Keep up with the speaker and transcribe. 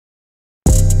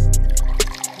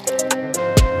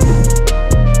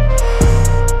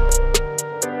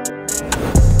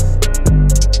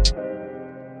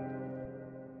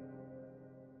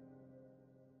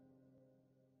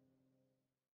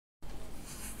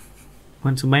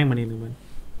சும்மா பண்ணிடுங்க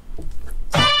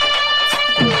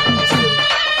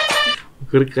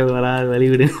குறுக்கள் வராது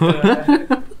வழிவிடு.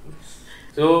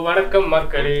 ஸோ வணக்கம்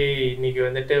மக்களே, இன்னைக்கு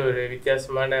வந்துட்டு ஒரு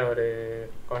வித்தியாசமான ஒரு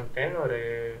கான்டென்ட், ஒரு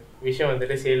விஷயம்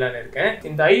வந்துட்டு செய்யலான்னு இருக்கேன்.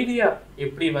 இந்த ஐடியா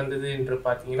எப்படி வந்தது என்று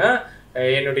பார்த்தீங்கன்னா,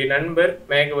 என்னுடைய நண்பர்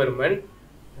மேகவர்மன்.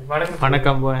 வணக்கம்.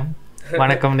 வணக்கம்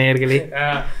வணக்கம் நேயர்களே.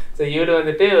 ஸோ இவர்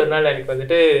வந்துட்டு ஒரு நாள் எனக்கு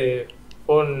வந்துட்டு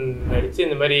ஃபோன் அடித்து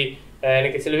இந்த மாதிரி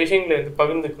எனக்கு சில விஷயங்களை வந்து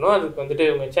பகிர்ந்துக்கணும், அதுக்கு வந்துட்டு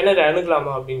உங்கள் சேனலை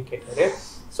அணுகலாமா அப்படின்னு கேட்டார்.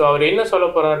 ஸோ அவர் என்ன சொல்ல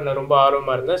போகிறாருன்னு ரொம்ப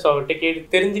ஆர்வமாக இருந்தேன். ஸோ அவர்கிட்ட கேட்டு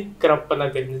தெரிஞ்சுக்கிறப்ப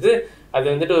தான் தெரிஞ்சது அது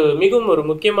வந்துட்டு மிகவும் ஒரு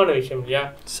முக்கியமான விஷயம் இல்லையா.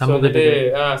 ஸோ வந்துட்டு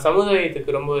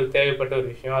சமுதாயத்துக்கு ரொம்ப ஒரு தேவைப்பட்ட ஒரு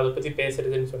விஷயம், அதை பற்றி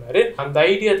பேசுறதுன்னு சொன்னார். அந்த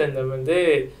ஐடியா தந்த வந்து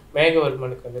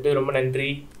மேகவர்மனுக்கு வந்துட்டு ரொம்ப நன்றி.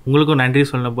 உங்களுக்கும் நன்றி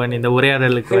சொல்லணும். இந்த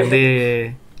உரையாடலுக்கு வந்து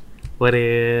ஒரு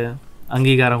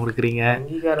அங்கீகாரம் கொடுக்குறீங்க.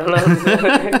 அங்கீகாரம்லாம்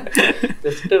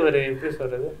ஜஸ்ட் ஒரு எப்படி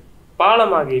சொல்றது,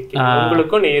 பாலமாக இருக்கீங்க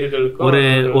உங்களுக்கும் நேயர்களுக்கும்.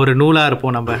 ஒரு நூலா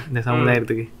இருப்போம் நம்ம இந்த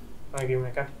சமுதாயத்துக்கு. ஓகே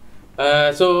மேகா.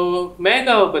 ஸோ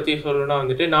மேகாவை பற்றி சொல்லணும்னா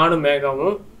வந்துட்டு நானும்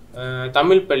மேகாவும்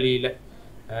தமிழ் பள்ளியில்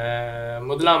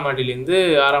 1ஆம் ஆண்டிலேருந்து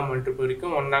 6ஆம் ஆண்டு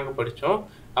வரைக்கும் ஒன்றாக படித்தோம்.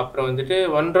 அப்புறம் வந்துட்டு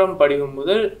 1ஆம் படிவம்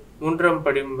முதல் 3ஆம்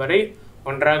படிவம் வரை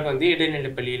ஒன்றாக வந்து இடைநிலை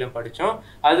பள்ளியில் படித்தோம்.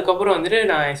 அதுக்கப்புறம் வந்துட்டு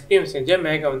நான் எஸ்பிஎம் செஞ்சேன்,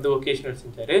 மேகா வந்து ஒகேஷ்னல்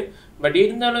செஞ்சார். பட்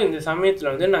இருந்தாலும் இந்த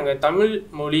சமயத்தில் வந்து நாங்கள் தமிழ்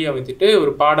மொழியை வந்துட்டு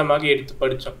ஒரு பாடமாக எடுத்து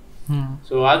படித்தோம்.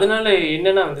 ஸோ அதனால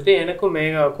என்னன்னா வந்துட்டு எனக்கும்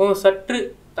மேகாவுக்கும் சற்று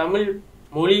தமிழ்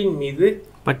மொழியின் மீது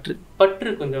பற்று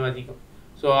கொஞ்சம் அதிகம்.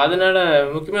 ஸோ அதனால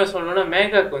முக்கியமாக சொல்லணும்னா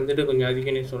மேகாவுக்கு வந்துட்டு கொஞ்சம்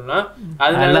அதிகம்னு சொல்லலாம்.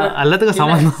 அதனால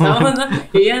சம்மந்தம்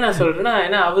ஏன் நான் சொல்றேன்னா,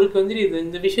 ஏன்னா அவருக்கு வந்துட்டு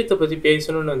இந்த விஷயத்தை பற்றி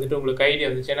பேசணும்னு வந்துட்டு உங்களுக்கு ஐடியா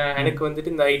வந்துச்சு. ஏன்னா எனக்கு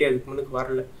வந்துட்டு இந்த ஐடியா அதுக்கு முன்னுக்கு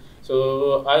வரல. ஸோ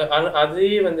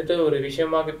அதையே வந்துட்டு ஒரு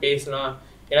விஷயமாக பேசலாம்.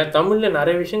 ஏன்னா தமிழில்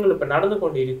நிறைய விஷயங்கள் இப்போ நடந்து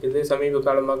கொண்டு இருக்குது சமீப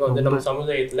காலமாக வந்து நம்ம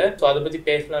சமுதாயத்தில். ஸோ அதை பற்றி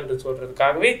பேசலான்ட்டு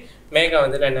சொல்கிறதுக்காகவே மேகா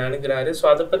வந்துட்டு என்னை அணுகிறாரு. ஸோ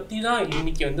அதை பற்றி தான்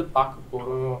இன்னைக்கு வந்து பார்க்க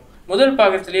போகிறோம். முதல்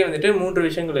பாகத்திலேயே வந்துட்டு 3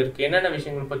 விஷயங்கள் இருக்குது. என்னென்ன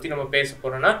விஷயங்கள் பற்றி நம்ம பேச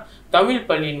போகிறோம்னா, தமிழ்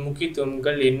பள்ளியின்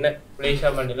முக்கியத்துவங்கள் என்ன, மலேசியா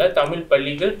மண்ணில் தமிழ்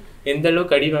பள்ளிகள் எந்த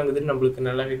அளவுக்கு அடி வாங்குதுன்னு நம்மளுக்கு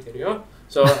நல்லாவே தெரியும்.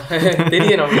 ஸோ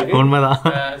தெரியும் நம்மளுக்கு உண்மைதான்.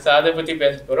 ஸோ அதை பற்றி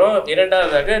பேச போகிறோம்.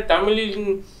 2வதாக தமிழின்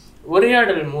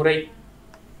உரையாடல் முறை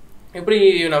எப்படி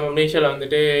நம்ம மலேசியாவில்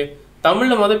வந்துட்டு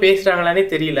தமிழ்ல பேசுறாங்களானே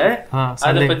தெரியல,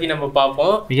 அதை பத்தி நம்ம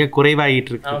பார்ப்போம். மிக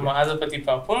குறைவாகிட்டு இருக்கு. ஆமா, அதை பத்தி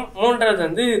பார்ப்போம். 3வது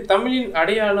வந்து தமிழின்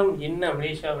அடையாளம் என்ன,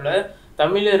 மலேசியாவில்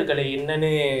தமிழர்களை என்னன்னு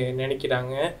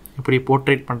நினைக்கிறாங்க, இப்படி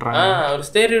போர்ட்ரேட் பண்றாங்க, ஒரு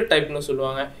ஸ்டீரியோ டைப்னு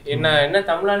சொல்லுவாங்க, என்ன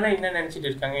தமிழானா என்ன நினைச்சிட்டு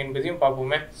இருக்காங்க என்பதையும்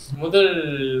பார்ப்போமே. முதல்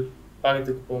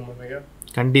பாகத்துக்கு போவோமே.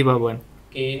 கண்டிப்பா.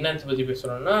 என்னத்தை பத்தி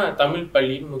பேசுறோம்னா, தமிழ்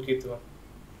பள்ளியின் முக்கியத்துவம்.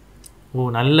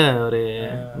 நல்ல ஒரு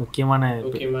முக்கியமான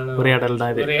உரையாடல்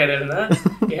தான் இது. உரையாடல் தான்.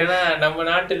 ஏன்னா நம்ம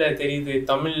நாட்டுல தெரியுது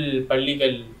தமிழ்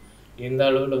பள்ளிகள் எந்த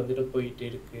அளவுல வந்துட்டு போயிட்டு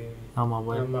இருக்கு. ஆமா,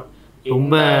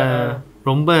 ரொம்ப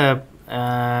ரொம்ப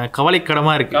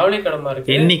கவலைக்கிடமா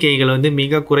இருக்கு. எண்ணிக்கைகள் வந்து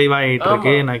மிக குறைவாயிட்டு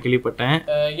இருக்கு. நான் கேள்விப்பட்டேன்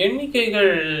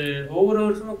எண்ணிக்கைகள் ஒவ்வொரு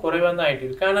வருஷமும் குறைவா தான் ஆயிட்டு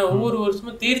இருக்கு. ஆனா ஒவ்வொரு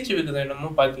வருஷமும் தேர்ச்சி விகிதம்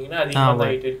என்னமோ பாத்தீங்கன்னா அதிகமா தான்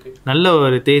ஆயிட்டு இருக்கு. நல்ல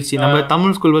ஒரு தேர்ச்சி. நம்ம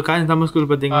தமிழ் ஸ்கூல் தமிழ் ஸ்கூல்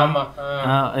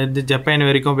பாத்தீங்கன்னா ஜப்பான்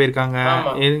வரைக்கும் போயிருக்காங்க.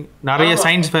 நிறைய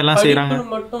சயின்ஸ் ஃபேர் எல்லாம் செய்யறாங்க.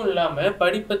 மட்டும் இல்லாம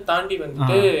படிப்பை தாண்டி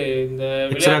வந்துட்டு இந்த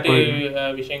விளையாட்டு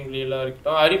விஷயங்கள் எல்லாம்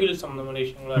இருக்கட்டும், அறிவியல் சம்பந்தமான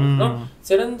விஷயங்களா இருக்கட்டும்,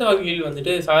 சிறந்த வகையில்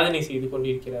வந்துட்டு சாதனை செய்து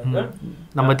கொண்டிருக்கிறாங்க.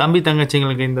 நம்ம தம்பி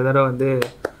தங்கச்சிங்களுக்கு இந்த தடவை வந்து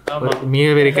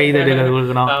மிகப்பெரிய கைதடிகள்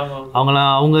கொடுக்கணும்.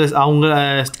 அவங்க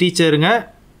டீச்சருங்க,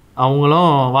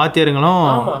 அவங்களும் வாத்தியாருங்களும்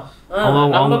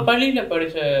நம்ம பள்ளியில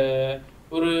படிச்ச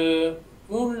ஒரு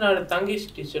 3-4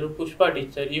 தங்கேஷ் டீச்சர், புஷ்பா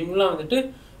டீச்சர், இவங்கெல்லாம் வந்துட்டு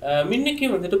முன்னைக்கே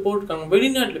வந்துட்டு போட்டிருக்காங்க.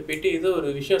 வெளிநாட்டுல போயிட்டு ஏதோ ஒரு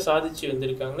விஷயம் சாதிச்சு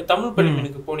வந்திருக்காங்க. தமிழ் பள்ளி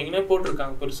எனக்கு போனீங்கன்னா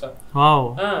போட்டிருக்காங்க பெருசா.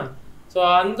 ஸோ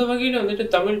அந்த வகையில் வந்துட்டு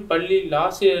தமிழ் பள்ளியில்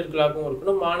ஆசிரியர்களாகவும்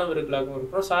இருக்கணும், மாணவர்களாகவும்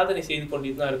இருக்கணும், சாதனை செய்து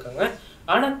கொண்டு தான் இருக்காங்க.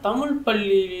 ஆனால் தமிழ்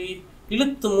பள்ளி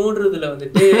இழுத்து மூடுறதுல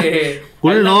வந்துட்டு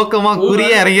உள்நோக்கமா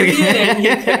குறிய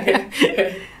இறங்கியிருக்காங்க,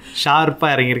 ஷார்ப்பா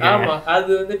இறங்கியிருக்காங்க. ஆமா,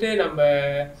 அது வந்துட்டு நம்ம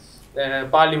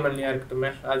பார்லிமெண்ட்லயா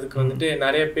இருக்கட்டுமே, அதுக்கு வந்துட்டு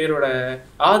நிறைய பேரோட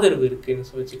ஆதரவு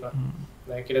இருக்குன்னு வச்சுக்கலாம்.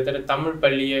 கிட்டத்தட்ட தமிழ்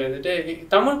பள்ளியை வந்துட்டு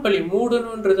தமிழ் பள்ளி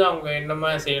மூடணுன்றது அவங்க என்னமா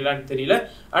செய்யலான்னு தெரியல.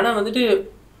 ஆனா வந்துட்டு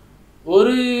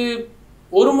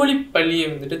ஒரு மொழி பள்ளியை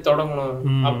வந்துட்டு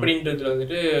தொடங்கணும் அப்படின்றதுல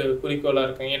வந்துட்டு குறிக்கோளா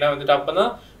இருக்காங்க. ஏன்னா வந்துட்டு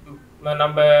அப்பதான்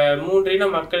நம்ம 3 இன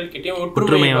மக்கள்கிட்டயும்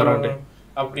ஒற்றுமை வரணும்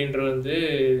அப்படின்றது வந்து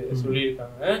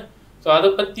சொல்லியிருக்காங்க. ஸோ அதை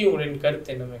பத்தி உங்களின்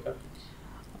கருத்து என்ன மேகா?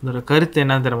 அதோட கருத்து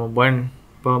என்ன தெரியுமா?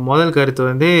 இப்போ முதல் கருத்து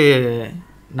வந்து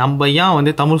நம்ம ஏன்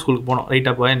வந்து தமிழ் ஸ்கூலுக்கு போனோம்,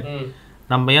 ரைட்டா?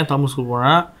 நம்ம ஏன் தமிழ் ஸ்கூல்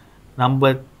போனோம்னா,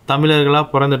 நம்ம தமிழர்களாக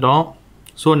பிறந்துட்டோம்.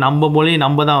 ஸோ நம்ம மொழி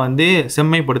நம்ம தான் வந்து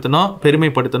செம்மைப்படுத்தணும்,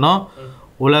 பெருமைப்படுத்தணும்.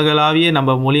 உலகளாவிய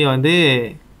நம்ம மொழியை வந்து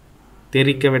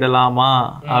தெரிக்க விடலாமா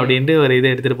அப்படின்ட்டு ஒரு இதை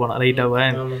எடுத்துகிட்டு போனோம், ரைட்டாக?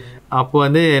 அப்போ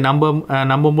வந்து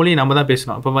நம்ம மொழி நம்ம தான்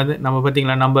பேசணும். இப்போ வந்து நம்ம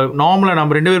பார்த்தீங்களா, நம்ம நார்மலாக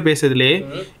நம்ம 2 பேர் பேசுறதுலே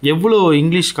எவ்வளோ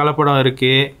இங்கிலீஷ் கலப்படம்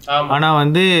இருக்குது. ஆனால்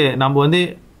வந்து நம்ம வந்து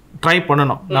ட்ரை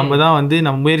பண்ணணும். நம்ம தான் வந்து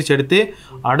நம்ம முயற்சி எடுத்து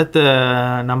அடுத்த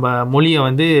நம்ம மொழியை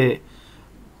வந்து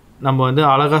நம்ம வந்து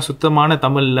அழகாக சுத்தமான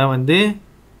தமிழில் வந்து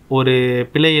ஒரு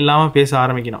பிழை இல்லாமல் பேச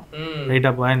ஆரம்பிக்கணும்.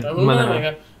 ரைட்டா பாயிண்ட்? உண்மைதானே?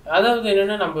 அதாவது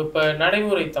என்னன்னா, நம்ம இப்ப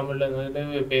நடைமுறை தமிழ்ல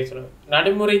வந்து பேசுறோம்.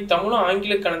 நடைமுறை தமிழும்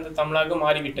ஆங்கில கலந்த தமிழாக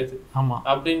மாறிவிட்டது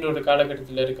அப்படின்ற ஒரு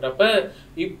காலகட்டத்தில் இருக்கிறப்ப,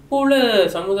 இப்போ உள்ள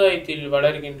சமுதாயத்தில்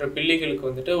வளர்கின்ற பிள்ளைகளுக்கு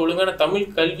வந்துட்டு ஒழுங்கான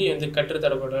தமிழ் கல்வி வந்து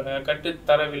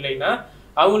கற்றுத்தரவில்லைன்னா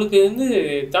அவங்களுக்கு வந்து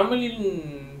தமிழின்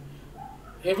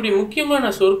எப்படி முக்கியமான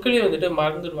சொற்களே வந்துட்டு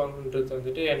மறந்துடுவாங்கன்றது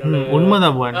வந்துட்டு என்னோட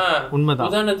உண்மைதான்.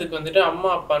 உதாரணத்துக்கு வந்துட்டு அம்மா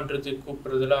அப்பான்றது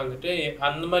கூப்பிடுறதுலாம் வந்துட்டு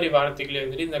அந்த மாதிரி வார்த்தைகளே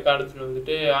வந்துட்டு இந்த காலத்துல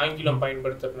வந்துட்டு ஆங்கிலம்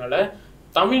பயன்படுத்துறதுனால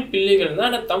தமிழ் பிள்ளைகள் தான்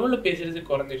ஆனால் தமிழ்ல பேசுறது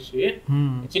குறைஞ்சிருச்சு.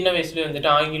 சின்ன வயசுல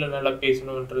வந்துட்டு ஆங்கிலம் நல்லா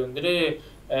பேசணுன்றது வந்துட்டு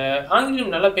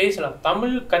ஆங்கிலம் நல்லா பேசலாம்,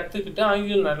 தமிழ் கத்துக்கிட்டு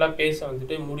ஆங்கிலம் நல்லா பேச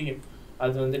வந்துட்டு முடியும்.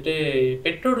 அது வந்துட்டு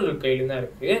பெற்றோர்கள் கையில தான்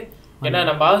இருக்கு. ஏன்னா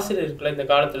நம்ம ஆசிரியர்களை இந்த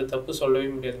காலத்துல தப்பு சொல்லவே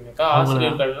முடியாதுங்கக்கா.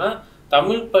 ஆசிரியர்கள்லாம்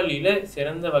தமிழ் பள்ளியில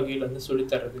சிறந்த வகையில் வந்து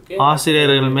சொல்லித்தர்றதுக்கு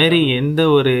ஆசிரியர்கள் மாரி எந்த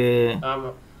ஒரு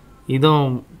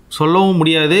இதுவும் சொல்லவும்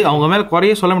முடியாது, அவங்க மேல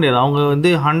குறைய சொல்ல முடியாது. அவங்க வந்து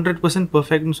 100%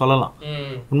 பெர்ஃபெக்ட்னு சொல்லலாம்.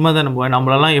 உண்மைதான்.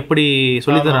 நம்மளெல்லாம் எப்படி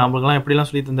சொல்லித்தர, நம்மளுக்கெல்லாம் எப்படிலாம்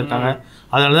சொல்லி தந்திருக்காங்க.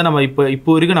 அதனாலதான் நம்ம இப்போ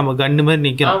வரைக்கும் நம்ம கண்டு மாதிரி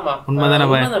நிக்கிறோம். உண்மைதான்.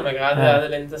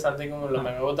 அதுல எந்த சந்தேகமும்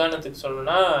இல்லை. உதாரணத்துக்கு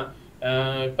சொல்லணும்னா,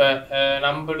 இப்ப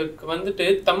நம்மளுக்கு வந்துட்டு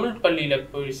தமிழ் பள்ளியில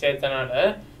போய் சேர்த்தனால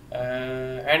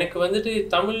எனக்கு வந்துட்டு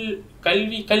தமிழ்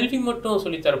கல்வி மட்டும்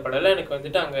சொல்லி தரப்படல. எனக்கு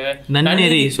வந்துட்டு அங்க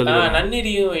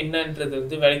நன்னெறியும் என்னன்றது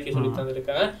வந்து வேலைக்கு சொல்லி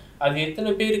தந்திருக்காங்க. அது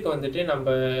எத்தனை பேருக்கு வந்துட்டு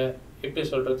நம்ம எப்படி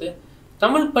சொல்றது,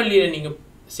 தமிழ் பள்ளியில நீங்க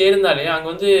சேர்ந்தாலே அங்க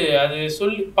வந்து அது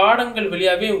சொல்லி பாடங்கள்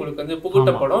வழியாவே உங்களுக்கு வந்து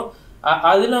புகுட்டப்படும்.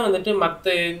 அதெல்லாம் வந்துட்டு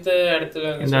மத்த எந்த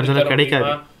இடத்துல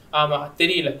கிடைக்காது.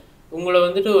 தெரியல. உங்களை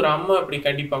வந்துட்டு ஒரு அம்மா அப்படி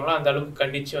கண்டிப்பாங்களோ அந்த அளவுக்கு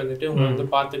கண்டிச்சு வந்துட்டு உங்களை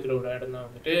வந்து பாத்துக்கிற ஒரு இடம் தான்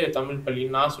வந்துட்டு தமிழ்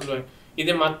பள்ளின்னு நான் சொல்லுவேன்.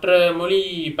 இதே மற்ற மொழி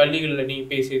பள்ளிகளில் நீங்க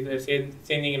போய்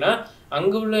சேர்ந்தீங்கன்னா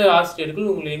அங்க உள்ள ஆசிரியர்கள்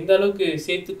உங்களை எந்த அளவுக்கு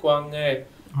சேர்த்துக்குவாங்க.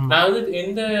 நான் வந்து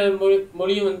எந்த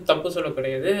மொழியும் வந்து தப்பு சொல்ல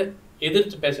கிடையாது,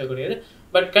 எதிர்த்து பேச கிடையாது.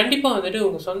 பட் கண்டிப்பா வந்துட்டு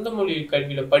உங்க சொந்த மொழி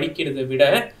கல்வியில படிக்கிறதை விட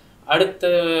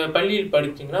அடுத்த பள்ளியில்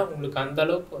படிச்சீங்கன்னா உங்களுக்கு அந்த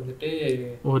அளவுக்கு வந்துட்டு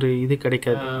ஒரு இது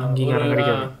கிடைக்காது, அங்கீகாரம்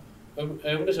கிடைக்காது.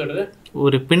 எப்படி சொல்றது,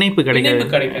 ஒரு பிணைப்பு கிடைக்காது.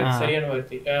 சரியான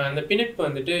வார்த்தை. அந்த பிணைப்பு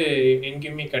வந்துட்டு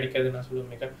எங்கேயுமே கிடைக்காது நான்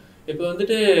சொல்லுவேன். இப்போ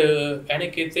வந்துட்டு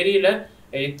எனக்கு தெரியல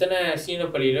எத்தனை சீன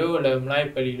பள்ளியிலோ இல்லை மலாய்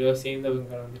பள்ளியிலோ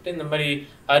சேர்ந்தவங்க வந்துட்டு இந்த மாதிரி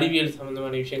அறிவியல்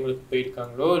சம்பந்தமான விஷயங்களுக்கு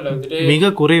போயிருக்காங்களோ இல்லை வந்துட்டு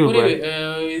மிக குறைவு.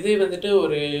 இதே வந்துட்டு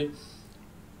ஒரு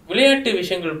விளையாட்டு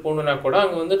விஷயங்கள் போகணும்னா கூட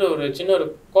அங்க வந்துட்டு ஒரு சின்ன ஒரு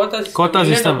கோத்தா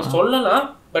சிஸ்டம் சொல்லலாம்.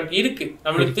 பட் இருக்கு,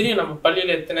 நம்மளுக்கு தெரியும் நம்ம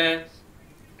பள்ளியில எத்தனை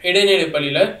இடைநிலை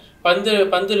பள்ளியில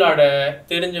பந்து விளாட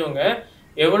தெரிஞ்சவங்க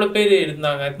எவ்வளவு பேர்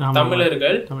இருந்தாங்க,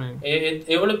 தமிழர்கள்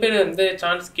எவ்வளவு பேர் வந்து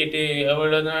சான்ஸ் கேட்டு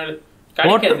எவ்வளவு நாள்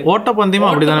கிடைக்காது.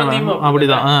 ஓட்டப்பந்தயமும்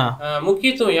அப்படிதான்.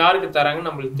 முக்கியத்துவம் யாருக்கு தராங்கன்னு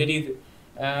நம்மளுக்கு தெரியுது.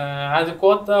 அது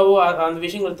கோத்தாவோ அந்த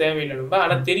விஷயங்கள் தேவையில்லை நம்ம,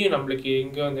 ஆனா தெரியும் நம்மளுக்கு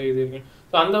எங்க வந்து இது இருக்கு.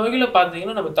 ஸோ அந்த வகையில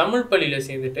பாத்தீங்கன்னா நம்ம தமிழ் பள்ளியில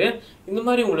சேர்ந்துட்டு இந்த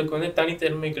மாதிரி உங்களுக்கு வந்து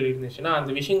தனித்திறமைகள் இருந்துச்சுன்னா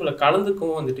அந்த விஷயங்களை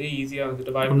கலந்துக்கவும் வந்துட்டு ஈஸியா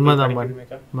வந்துட்டு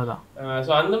வாய்ப்பு.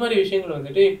 ஸோ அந்த மாதிரி விஷயங்கள்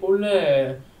வந்துட்டு இப்போ உள்ள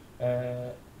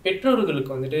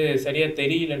பெற்றோர்களுக்கு வந்துட்டு சரியா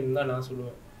தெரியலன்னு தான் நான்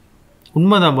சொல்லுவேன்.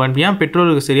 உண்மைதான். ஏன்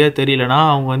பெற்றோர்களுக்கு சரியா தெரியலன்னா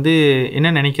அவங்க வந்து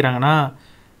என்ன நினைக்கிறாங்கன்னா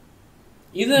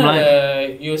இதை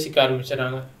யோசிக்க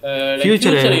ஆரம்பிச்சிடறாங்க,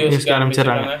 ஃபியூச்சரை யோசிக்க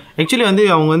ஆரம்பிச்சிடறாங்க. ஆக்சுவலி வந்து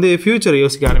அவங்க வந்து ஃபியூச்சரை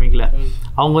யோசிக்க ஆரம்பிக்கல.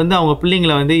 அவங்க வந்து அவங்க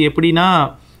பிள்ளைங்களை வந்து எப்படின்னா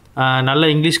நல்லா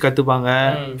இங்கிலீஷ் கற்றுப்பாங்க,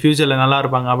 ஃபியூச்சரில் நல்லா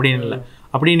இருப்பாங்க அப்படின்னு இல்லை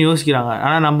அப்படின்னு யோசிக்கிறாங்க.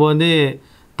 ஆனால் நம்ம வந்து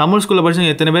தமிழ் ஸ்கூலில்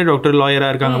படிச்சவங்க எத்தனை பேர் டாக்டர்,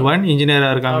 லாயராக இருக்காங்க,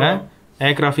 இன்ஜினியராக இருக்காங்க,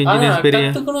 ஏர்கிராஃப்ட் இன்ஜினியர்ஸ் பெரிய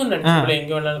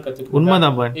எங்க வேணாலும் கத்துக்கணும்.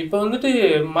 உண்மைதான். இப்ப வந்துட்டு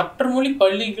மற்ற மொழி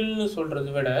பள்ளிகள்னு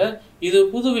சொல்றதை விட இது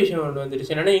புது விஷயம் ஒன்று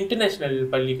வந்துருச்சு, என்னன்னா இன்டர்நேஷனல்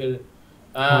பள்ளிகள்.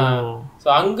 ஸோ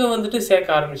அங்க வந்துட்டு சேர்க்க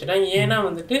ஆரம்பிச்சிட்டாங்க. ஏன்னா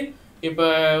வந்துட்டு இப்ப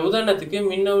உதாரணத்துக்கு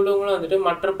முன்ன உள்ளவங்களும் வந்துட்டு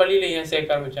மற்ற பள்ளியில ஏன்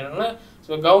சேர்க்க ஆரம்பிச்சாங்கன்னா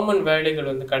ஸோ கவர்மெண்ட்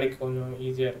வேலைகள் வந்து கிடைக்க கொஞ்சம்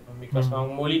ஈஸியா இருக்கும். பிகாஸ்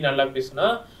அவங்க மொழி நல்லா பேசுனா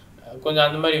கொஞ்சம்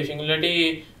அந்த மாதிரி விஷயங்கள், இல்லாட்டி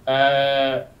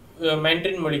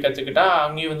மென்ட்ரின் மொழி கற்றுக்கிட்டா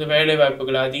அங்கேயும் வந்து வேலை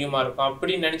வாய்ப்புகள் அதிகமாக இருக்கும்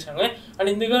அப்படின்னு நினச்சாங்க.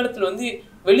 ஆனால் இந்த காலத்தில் வந்து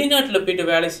வெளிநாட்டில் போயிட்டு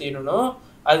வேலை செய்யணும்னா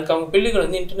அதுக்கு அவங்க பிள்ளைகள்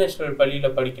வந்து இன்டர்நேஷ்னல்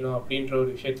பள்ளியில் படிக்கணும் அப்படின்ற ஒரு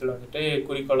விஷயத்தில் வந்துட்டு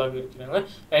குறிக்கோளாக இருக்கிறாங்க.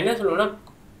 நான் என்ன சொல்லுவேன்னா,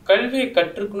 கல்வியை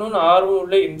கற்றுக்கணும்னு ஆர்வம்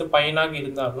உள்ள எந்த பையனாக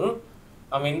இருந்தாலும்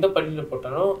அவன் எந்த பள்ளியில்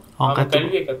போட்டாலும் அவன்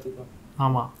கல்வியை கற்றுக்கணும்.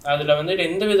 ஆமாம், அதில் வந்துட்டு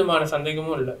எந்த விதமான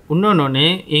சந்தேகமும் இல்லை. இன்னொன்று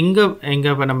எங்கே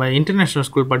இப்போ நம்ம இன்டர்நேஷ்னல்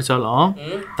ஸ்கூல் படித்தாலும்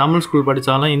தமிழ் ஸ்கூல்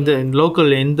படித்தாலும் இந்த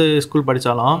லோக்கல் எந்த ஸ்கூல்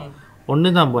படித்தாலும்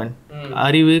ஒன்று தான் போன்,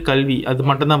 அறிவு கல்வி அது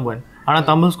மட்டும்தான் போன். ஆனால்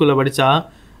தமிழ் ஸ்கூலில் படித்தா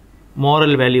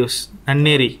மோரல் வேல்யூஸ்,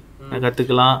 நன்னேறி,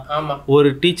 கற்றுக்கலாம். ஆமா ஒரு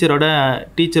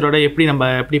டீச்சரோட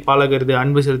எப்படி பழகிறது,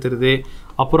 அன்பு செலுத்துறது,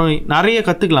 அப்புறம் நிறைய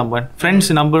கற்றுக்கலாம் பான். ஃப்ரெண்ட்ஸ்,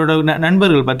 நம்மளோட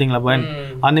நண்பர்கள் பார்த்தீங்களா பான்,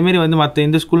 அந்தமாரி வந்து மற்ற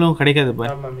எந்த ஸ்கூலும் கிடைக்காது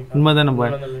பான். உண்மைதானே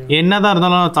பான். என்னதான்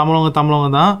இருந்தாலும்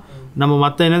தமிழவங்க தான். நம்ம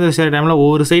மற்ற என்ன சில டைமில்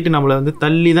ஒவ்வொரு சைட்டு நம்மளை வந்து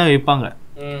தள்ளி தான் வைப்பாங்க.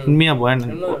 உண்மையாக பான்,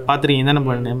 பார்த்துருக்கீங்க தானே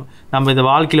பான். நம்ம இந்த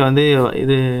வாழ்க்கையில் வந்து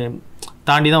இது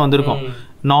தாண்டி தான் வந்திருக்கோம்.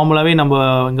 நார்மலாகவே நம்ம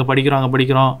இங்கே படிக்கிறோம், அங்கே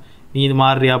படிக்கிறோம், நீ இது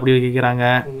மாறுறியா அப்படி கேட்குறாங்க,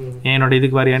 என்னோட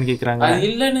இதுக்கு வரையான்னு கேட்குறாங்க. அது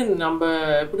இல்லைன்னு நம்ம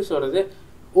எப்படி சொல்கிறது,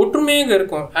 ஒற்றுமையாக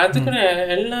இருக்கும். அதுக்கு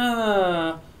எல்லா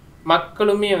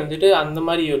மக்களுமே வந்துட்டு அந்த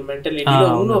மாதிரி ஒரு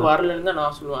மென்டாலிட்டியில் இன்னும் வரலன்னு தான்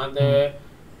நான் சொல்லுவேன். அந்த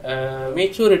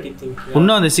மெச்சூரிட்டி திங்க்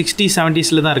இன்னும் அந்த 60s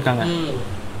 70s தான் இருக்காங்க.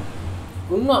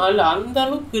 இன்னும் அல்ல அந்த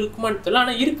அளவுக்கு இருக்குமான்னு தெரியல,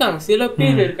 ஆனால் இருக்காங்க, சில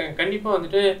பேர் இருக்காங்க கண்டிப்பாக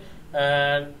வந்துட்டு.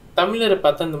 தமிழரை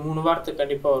பார்த்தா அந்த 3 வார்த்தை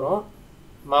கண்டிப்பாக வரும்.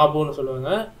 மாபோன்னு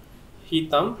சொல்லுவாங்க,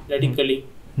 ஹீத்தம், லடிக்கலி.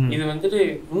 இது வந்துட்டு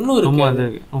இன்னும்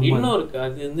இருக்கு.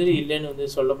 அது வந்து இல்லைன்னு வந்து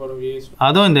சொல்லப்பட முடியாது.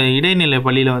 அதுவும் இந்த இடைநிலை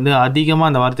பள்ளியில வந்து அதிகமா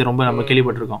அந்த வார்த்தை ரொம்ப நம்ம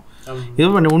கேள்விப்பட்டிருக்கோம்.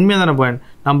 இது உண்மையா தானே பாயிண்ட்.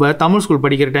 நம்ம தமிழ் ஸ்கூல்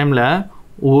படிக்கிற டைம்ல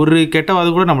ஒரு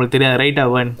கெட்டவாது கூட நம்மளுக்கு தெரியாது. ரைட்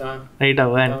அவன்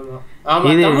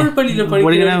தமிழ் பள்ளியில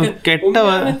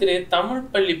தமிழ்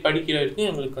பள்ளி படிக்கிற வரைக்கும்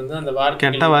எங்களுக்கு வந்து அந்த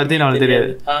கெட்ட வார்த்தை நம்மளுக்கு தெரியாது.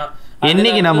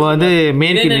 என்னைக்கு நம்ம வந்து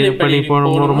மேற்கு பள்ளி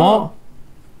போறோமோ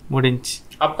முடிஞ்சு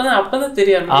அப்பதான்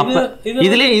தெரியாது.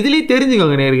 இதுலயே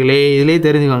தெரிஞ்சுக்கோங்க நேர்களே, இதுலயே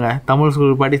தெரிஞ்சுக்கோங்க தமிழ்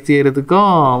ஸ்கூல்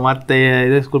படிக்கிறதுக்கும் மற்ற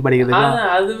இது ஸ்கூல் படிக்கிறதுக்கும்.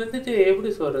 அது வந்துட்டு எப்படி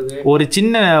சொல்றது, ஒரு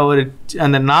சின்ன ஒரு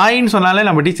அந்த நாயின்னு சொன்னாலே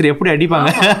நம்ம டீச்சர் எப்படி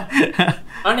அடிப்பாங்க.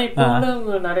 ஆனா இப்ப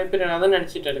உள்ளவங்க நிறைய பேர் அதான்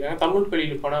நினைச்சிட்டு இருக்காங்க, தமிழ்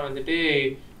பள்ளியில போனா வந்துட்டு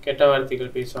கெட்ட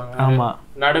வார்த்தைகள் பேசுவாங்க. ஆமா,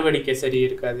 நடவடிக்கை சரி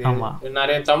இருக்காது.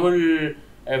 நிறைய தமிழ்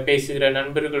பேசுகிற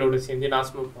நண்பர்களோட சேர்ந்து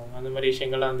நாசமா போவாங்க. அந்த மாதிரி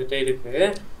விஷயங்கள்லாம் வந்துட்டு இருக்கு.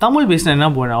 தமிழ் பேசினா என்ன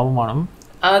போன அவமானம்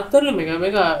தெரியல.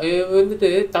 மிக வந்துட்டு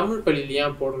தமிழ் பள்ளியில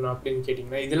ஏன் போடணும் அப்படின்னு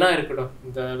கேட்டிங்கன்னா, இதெல்லாம் இருக்கட்டும்,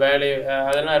 இந்த வேலை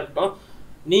அதெல்லாம் இருக்கட்டும்.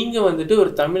 நீங்கள் வந்துட்டு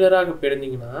ஒரு தமிழராக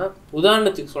பிறந்தீங்கன்னா,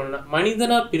 உதாரணத்துக்கு சொல்லணும்,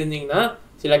 மனிதனாக பிறந்தீங்கன்னா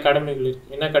சில கடமைகள்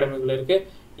இருக்குது. என்ன கடமைகள் இருக்குது,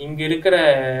 இங்கே இருக்கிற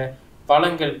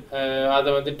பழங்கள் அதை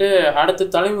வந்துட்டு அடுத்த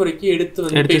தலைமுறைக்கு எடுத்து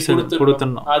வந்து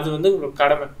கொடுத்துடணும். அது வந்து உங்களுக்கு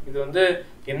கடமை. இது வந்து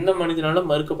எந்த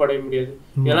மனிதனாலும் மறுக்கப்படவே முடியாது.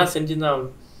 இதெல்லாம் செஞ்சுதான்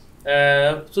ஆகணும்.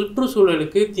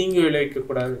 சுற்றுச்சூழலுக்கு தீங்கு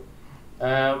விளைவிக்கக்கூடாது,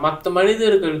 மற்ற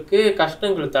மனிதர்களுக்கு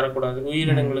கஷ்டங்கள் தரக்கூடாது,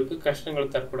 உயிரினங்களுக்கு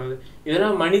கஷ்டங்கள் தரக்கூடாது.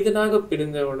 இதெல்லாம் மனிதனாக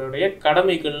பிறந்தவனுடைய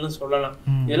கடமைகள்னு சொல்லலாம்.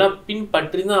 இதெல்லாம்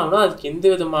பின்பற்றி தான் ஆகணும். அதுக்கு எந்த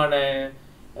விதமான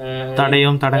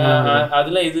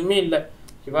அதெல்லாம் எதுவுமே இல்லை.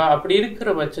 ஓகேவா? அப்படி இருக்கிற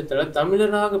பட்சத்துல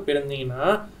தமிழராக பிறந்தீங்கன்னா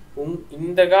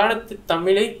இந்த காலத்து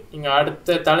தமிழை நீங்க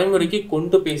அடுத்த தலைமுறைக்கு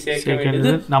கொண்டு போய் சேர்க்க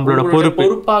வேண்டியது நம்மளோட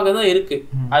பொறுப்பாக தான் இருக்கு.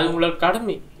 அது உங்களோட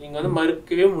கடமை, நீங்க வந்து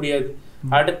மறுக்கவே முடியாது.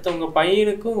 அடுத்த உங்க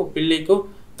பையனுக்கும் உங்க பிள்ளைக்கும்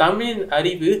தமிழின்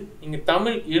அறிவு, நீங்க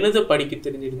தமிழ் எழுத படிக்க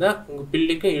தெரிஞ்சிருந்தா உங்க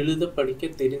பிள்ளைக்கும் எழுத படிக்க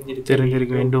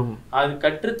தெரிஞ்சிருக்க வேண்டும். அது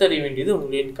கற்றுத்தர வேண்டியது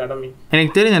உங்களின் கடமை.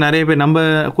 எனக்கு தெரிஞ்ச நிறைய பேர் நம்ம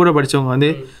கூட படிச்சவங்க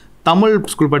வந்து தமிழ்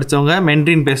ஸ்கூல் படித்தவங்க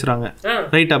மென்ட்ரின் பேசுகிறாங்க.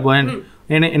 ரைட். அப்போ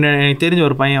எனக்கு தெரிஞ்ச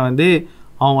ஒரு பையன் வந்து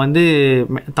அவன் வந்து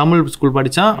தமிழ் ஸ்கூல்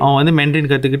படித்தான், அவன் வந்து மென்ட்ரின்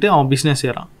கற்றுக்கிட்டு அவன் பிஸ்னஸ்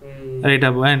செய்கிறான். ரைட்.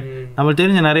 அப்போ நம்மளுக்கு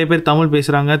தெரிஞ்ச நிறைய பேர் தமிழ்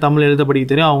பேசுகிறாங்க, தமிழ் எழுத படிக்க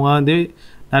தெரியும், அவங்க வந்து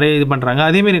நிறைய இது பண்ணுறாங்க.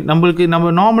 அதேமாரி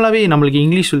நம்ம நார்மலாகவே நம்மளுக்கு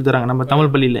இங்கிலீஷ் சொல்லி தராங்க. நம்ம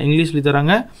தமிழ் பள்ளியில் இங்கிலீஷ் சொல்லி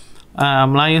தராங்க,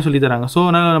 மலாயும் சொல்லி தராங்க. ஸோ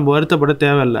அதனால் நம்ம வருத்தப்பட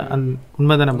தேவையில்லை.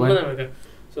 உண்மை தானே.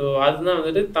 ஸோ அதுதான்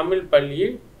வந்துட்டு தமிழ்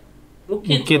பள்ளியில்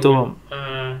முக்கியத்துவம்.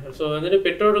 ஸோ வந்துட்டு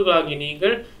பெற்றோர்களாகி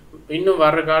நீங்கள் இன்னும்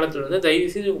வர்ற காலத்தில் வந்து தயவு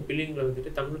செய்து உங்கள் பிள்ளைங்களை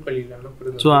வந்துட்டு தமிழ் பள்ளியில்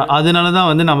அனுப்புறது. ஸோ அதனால தான்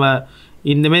வந்து நம்ம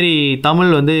இந்தமாரி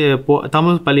தமிழ் வந்து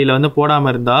தமிழ் பள்ளியில் வந்து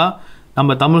போடாமல் இருந்தால்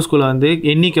நம்ம தமிழ் ஸ்கூலில் வந்து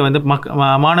எண்ணிக்கை வந்து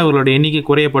மாணவர்களோட எண்ணிக்கை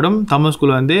குறையப்படும், தமிழ்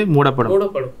ஸ்கூல் வந்து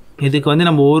மூடப்படும். இதுக்கு வந்து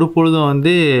நம்ம ஒரு பொழுதும்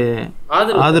வந்து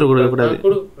ஆதரவு கொடுக்கக்கூடாது.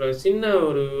 சின்ன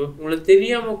ஒரு உங்களுக்கு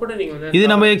தெரியாம கூட நீங்க வந்து இது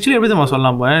நம்ம ஆக்சுவலி எப்படி தான்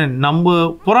சொல்லலாம், நம்ம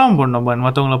பொறாம பண்ணோம்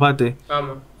மற்றவங்கள பார்த்து.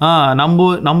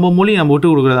 நம்ம மொழி நம்ம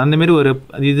விட்டு கொடுக்குறது அந்த மாதிரி ஒரு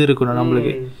இது இருக்கணும்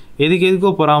நம்மளுக்கு.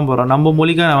 எதுக்கோ பொறாம போறோம், நம்ம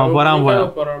மொழிக்காக நம்ம பொறாம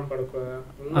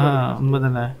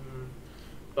உண்மைதானே.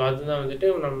 அதுதான் வந்துட்டு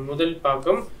நம்ம முதல்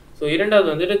பாக்கம். ஸோ இரண்டாவது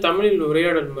வந்துட்டு தமிழில்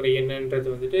உரையாடல் முறை என்னன்றது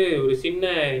வந்துட்டு ஒரு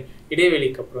சின்ன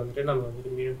இடைவெளிக்கு அப்புறம் வந்துட்டு நம்ம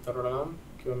வந்துட்டு மீண்டும் தொடரலாம்.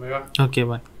 Okay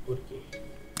bye. ஓகே,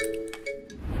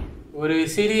 ஒரு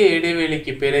சிறிய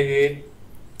இடைவெளிக்கு பிறகு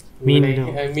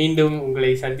மீண்டும்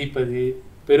உங்களை சந்திப்பது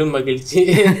பெரும் மகிழ்ச்சி.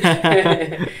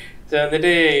 ஸோ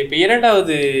வந்துட்டு இப்போ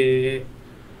இரண்டாவது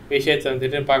விஷயத்தை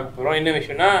வந்துட்டு பார்க்க போகிறோம். என்ன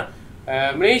விஷயம்னா,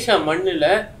 மலேசியா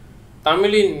மண்ணில்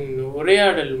தமிழின்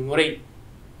உரையாடல் முறை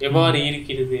எவ்வாறு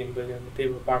இருக்கிறது என்பது வந்துட்டு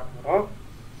இப்போ பார்க்க போகிறோம்.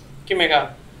 மேகா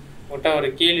உங்கள்கிட்ட ஒரு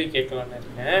கேள்வி கேட்கலான்னு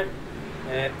இருக்கேன்.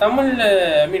 தமிழில்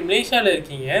மலேசியாவில்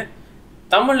இருக்கீங்க,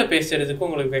 தமிழில் பேசுறதுக்கு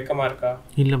உங்களுக்கு வெக்கமாக இருக்கா?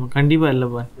 இல்லைப்பா, கண்டிப்பாக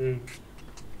இல்லைப்பா.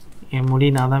 என் மொழி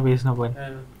நான் தான் பேசினப்பா.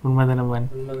 உண்மைதானே.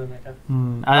 உண்மைதானேக்கா.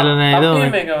 அதில் ஏதோ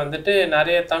மேகா வந்துட்டு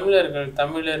நிறைய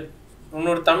தமிழர்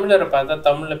இன்னொரு தமிழரை பார்த்தா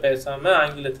தமிழ்ல பேசாம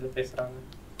ஆங்கிலத்துல பேசுறாங்க?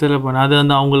 தெரியல. அது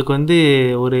வந்து அவங்களுக்கு வந்து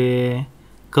ஒரு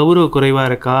கௌரவ குறைவா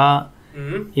இருக்கா,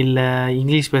 இல்ல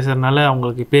இங்கிலீஷ் பேசுறதுனால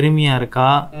அவங்களுக்கு பெருமையா இருக்கா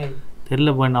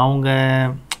தெரியல பன். அவங்க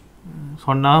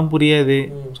சொன்னாலும் புரியாது,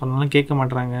 சொன்னாலும் கேட்க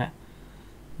மாட்றாங்க.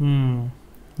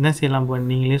 என்ன செய்யலாம் பன்,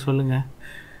 நீங்களே சொல்லுங்க.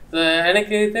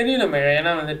 எனக்கு தெரியல.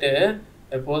 ஏன்னா வந்துட்டு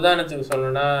இப்போ உதாரணத்துக்கு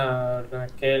சொல்லணும்னா,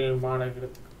 நான் கேள்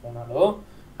மாநகரத்துக்கு போனாலோ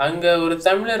அங்க ஒரு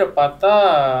தமிழரை பார்த்தா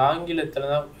ஆங்கிலத்துல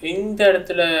தான் இந்த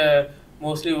இடத்துல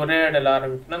மோஸ்ட்லி உரையாடல்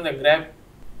ஆரம்பிக்கணும். அந்த கிராப்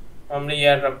ஃபேமிலி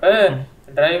ஏறுறப்ப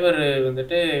டிரைவர்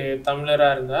வந்துட்டு தமிழரா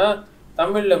இருந்தா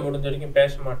தமிழ்ல முடிஞ்ச வரைக்கும்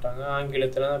பேச மாட்டாங்க,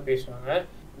 ஆங்கிலத்துல தான் பேசுவாங்க.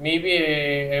 மேபி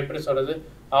எப்படி சொல்றது,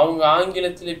 அவங்க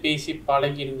ஆங்கிலத்துல பேசி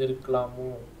பழகி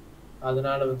இருந்திருக்கலாமோ,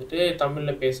 அதனால வந்துட்டு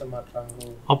தமிழ்ல பேச மாட்டாங்களோ,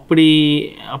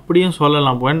 அப்படியும்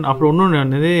சொல்லலாம் போன். அப்புறம் இன்னொன்று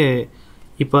வந்து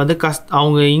இப்போ வந்து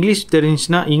அவங்க இங்கிலீஷ்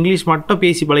தெரிஞ்சுன்னா இங்கிலீஷ் மட்டும்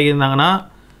பேசி பழகியிருந்தாங்கன்னா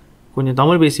கொஞ்சம்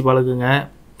தமிழ் பேசி பழகுங்க.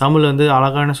 தமிழ் வந்து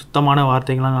அழகான சுத்தமான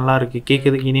வார்த்தைகள்லாம் நல்லா இருக்குது,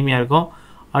 கேட்குறதுக்கு இனிமையாக இருக்கும்.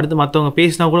 அடுத்து மற்றவங்க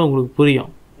பேசினா கூட உங்களுக்கு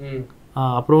புரியும்.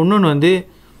 அப்புறம் இன்னொன்று வந்து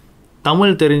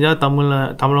தமிழ் தெரிஞ்சால்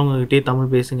தமிழவங்ககிட்டே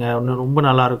தமிழ் பேசுங்க, இன்னும் ரொம்ப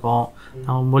நல்லாயிருக்கும்.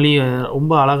 நம்ம மொழி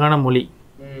ரொம்ப அழகான மொழி,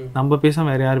 நம்ம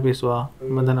பேசாமல் வேறு யார் பேசுவா,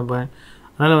 நம்ம தானே.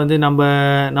 அதனால் வந்து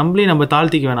நம்ம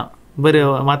தாழ்த்திக்க வேணாம்.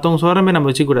 மற்றவங்க சொல்கிற மாதிரி நம்ம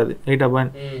வச்சுக்கூடாது, ரைட்டா பன்.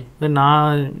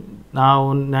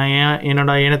 நான்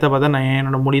என்னோட இனத்தை பார்த்தா நான்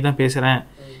என்னோட மொழி தான் பேசுகிறேன்,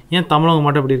 ஏன் தமிழவங்க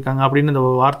மட்டும் இப்படி இருக்காங்க அப்படின்னு அந்த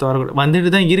வார்த்தை வரக்கூடாது.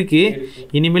 வந்துட்டு தான் இருக்குது,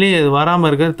 இனிமேலே அது வராமல்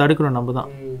இருக்க தடுக்கணும் நம்ம தான்.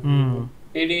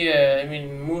 பெரிய ஐ மீன்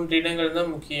 3 இடங்கள்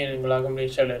தான் முக்கிய இனங்களாக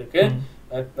மலேசியாவில் இருக்கு.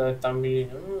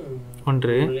 தமிழினம்,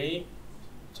 மொழி,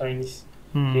 சைனீஸ்.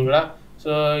 சரிங்களா?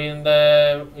 ஸோ இந்த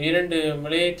 2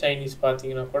 மொழி சைனீஸ்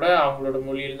பார்த்தீங்கன்னா கூட அவங்களோட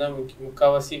மொழியில் தான்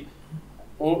முக்கால்வாசி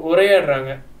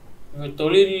உரையாடுறாங்க.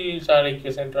 தொழிற்சாலைக்கு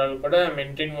சென்றாலும் கூட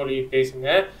மென்டின் மொழி பேசுங்க.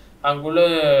 அங்குள்ள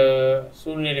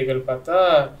சூழ்நிலைகள் பார்த்தா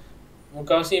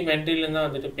முக்கால்வாசி மென்டின்ல தான்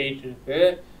வந்துட்டு போயிட்டு இருக்கு.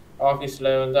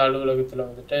 ஆஃபீஸில் வந்து அலுவலகத்தில்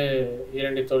வந்துட்டு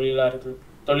 2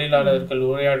 தொழிலாளர்கள்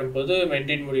உரையாடும் போது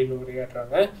மென்டின் மொழியில்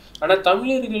உரையாடுறாங்க. ஆனால்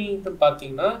தமிழர்கள்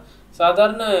பார்த்தீங்கன்னா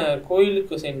சாதாரண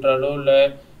கோயிலுக்கு சென்றாலோ இல்லை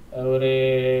ஒரு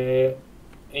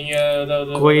நீங்கள்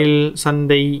ஏதாவது கோயில்,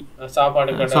 சந்தை,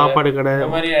 சாப்பாடு கடை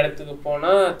இந்த மாதிரி இடத்துக்கு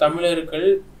போனால் தமிழர்கள்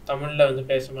தமிழில் வந்து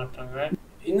பேச மாட்டாங்க.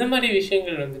 இந்த மாதிரி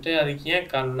விஷயங்கள் வந்துட்டு அதுக்கு ஏன்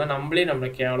காரணம்னா நம்மளை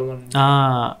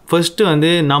கேவலமாக ஃபர்ஸ்ட்டு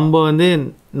வந்து நம்ம வந்து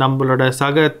நம்மளோட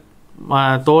சக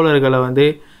தோழர்களை வந்து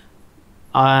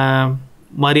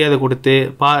மரியாதை கொடுத்து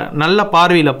நல்ல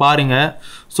பார்வையில் பாருங்கள்.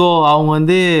 ஸோ அவங்க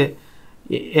வந்து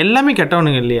எல்லாமே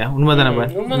கெட்டவனுங்க இல்லையா, உண்மைதானே.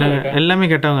 எல்லாமே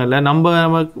கெட்டவங்க இல்லை,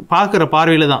 நம்ம பார்க்குற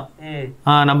பார்வையில் தான்.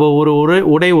 நம்ம ஒரு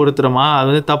உடை ஒருத்தரமா அது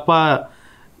வந்து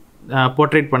தப்பாக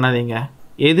போர்ட்ரேட் பண்ணாதீங்க.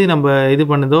 எது நம்ம இது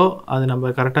பண்ணுதோ அது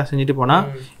நம்ம கரெக்டாக செஞ்சுட்டு போனால்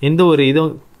எந்த ஒரு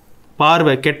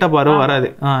இதுவும் கெட்ட பார்வை வராது.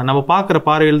 நம்ம பார்க்குற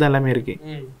பார்வையில் தான் எல்லாமே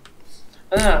இருக்குது.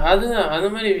 அதுதான் அந்த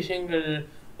மாதிரி விஷயங்கள்.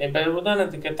 இப்போ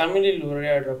உதாரணத்துக்கு தமிழில்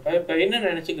உரையாடுறப்ப இப்போ என்ன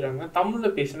நினச்சிக்கிறாங்க,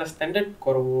 தமிழில் பேசினா ஸ்டாண்டர்ட்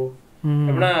குறவோ,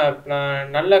 எப்படின்னா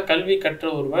நான் நல்ல கல்வி கற்ற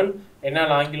ஒருவன்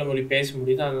என்னால் ஆங்கில மொழி பேச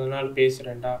முடியுது அதனால்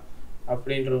பேசுகிறேன்டா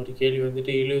அப்படின்ற ஒரு கேள்வி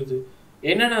வந்துட்டு எழுது.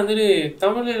 என்னென்னா வந்துட்டு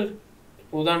தமிழர்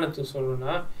உதாரணத்துக்கு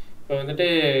சொல்லணும்னா இப்போ வந்துட்டு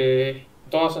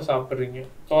தோசை சாப்பிட்றீங்க,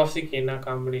 தோசைக்கு என்ன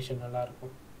காம்பினேஷன்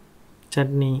நல்லாயிருக்கும்?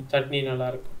 சட்னி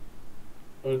நல்லாயிருக்கும்.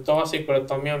 ஒரு தோசை கூட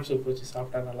தொம்யாம் சூப் வச்சு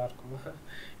சாப்பிட்டா நல்லா இருக்குமா,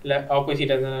 இல்லை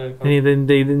ஆப்போசிட்டாக தான் இருக்கும்?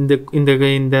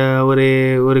 இந்த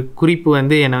ஒரு குறிப்பு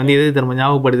வந்து என்னை வந்து எது திரும்ப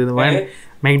ஞாபகப்படுத்துது,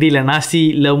 மெக்டியில் நாசி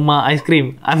லம்மா ஐஸ்கிரீம்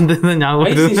அந்த தான்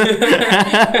ஞாபகம்.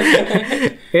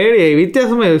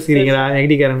 வித்தியாசமா யோசிக்கிறீங்களா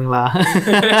மெக்டிக்காரனுங்களா?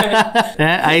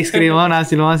 ஐஸ்கிரீமா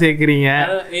நாசிலமா சேர்க்குறீங்க.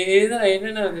 இதுதான்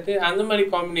என்னென்னா வந்துட்டு அந்த மாதிரி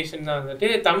காம்பினேஷன் தான் வந்துட்டு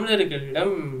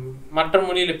தமிழர்களிடம் மற்ற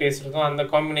மொழியில பேசுறதும் அந்த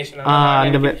காம்பினேஷன்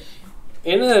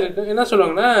என்ன இருக்கு. என்ன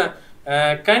சொல்லுவாங்கன்னா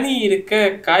கனி இருக்க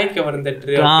காய்க்க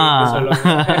வந்துட்டு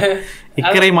சொல்லுவாங்க.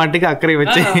 இக்கரை மாட்டுக்கு அக்கறை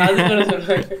வச்சு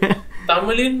சொல்லுவாங்க.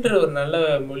 தமிழ்ன்ற ஒரு நல்ல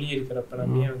மொழி இருக்கிறப்ப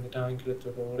நம்ம ஏன் வந்துட்டு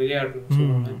ஆங்கிலத்தோட உரையாடணும்னு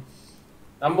சொல்லுவாங்க.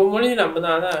 நம்ம மொழி நம்ம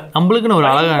தான், அதான் நம்மளுக்குன்னு ஒரு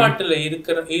பாட்டுல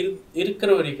இருக்கிற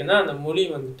வரைக்கும் தான் அந்த மொழி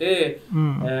வந்துட்டு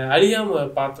அழியாம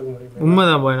பார்த்துக்க முடியும்.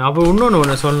 உண்மைதான் பாயன். அப்போ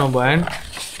இன்னொன்று சொல்லணும் பாயன்,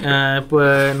 இப்போ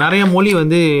நிறைய மொழி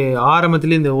வந்து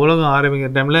ஆரம்பத்துலேயே இந்த உலகம்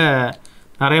ஆரம்பிக்கிற டைமில்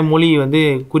நிறைய மொழி வந்து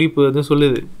குறிப்பு வந்து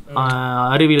சொல்லுது,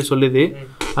 அறிவியல் சொல்லுது.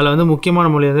 அதில் வந்து முக்கியமான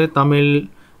மொழி வந்து தமிழ்,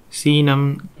 சீனம்,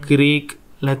 கிரீக்,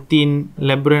 லத்தீன்,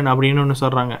 லெப்ரன் அப்படின்னு ஒன்று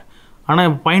சொல்கிறாங்க.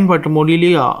 ஆனால் பயன்பாட்டு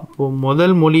மொழியிலேயே இப்போது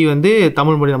முதல் மொழி வந்து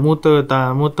தமிழ் மொழி தான்.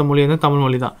 மூத்த மொழி வந்து தமிழ்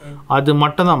மொழி தான். அது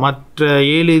மட்டும்தான். மற்ற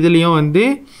 7 இதுலேயும் வந்து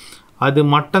அது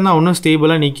மட்டும்தான் இன்னும்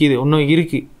ஸ்டேபிளாக நிற்கிது, இன்னும்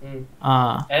இருக்குது.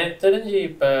 எனக்கு தெரிஞ்சு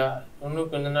இப்போ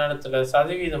இன்னும் கொஞ்ச நேரத்தில்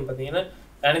சதவீதம் பார்த்தீங்கன்னா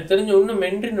எனக்கு தெரிஞ்சு இன்னும்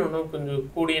மென்றின் இன்னும் கொஞ்சம்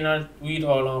கூடிய நாள் உயிர்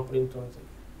வாழும் அப்படின்னு தோணுது.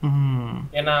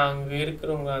 ஏன்னா அங்க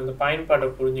இருக்கிறவங்க அந்த பயன்பாட்டை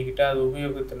புரிஞ்சுக்கிட்டு அது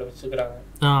உபயோகத்துல வச்சுக்கிறாங்க.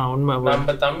 உண்மை.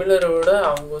 நம்ம தமிழரை விட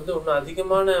அவங்க வந்து இன்னும்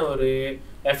அதிகமான ஒரு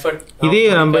எஃபர்ட். இதே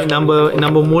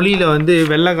நம்ம மொழியில வந்து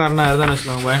வெள்ளைக்காரனா அதுதான்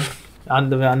வச்சுக்கோங்க,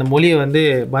 அந்த மொழியை வந்து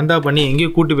பந்தா பண்ணி எங்கேயோ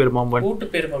கூட்டு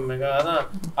போயிருப்பாங்க. அதான்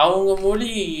அவங்க மொழி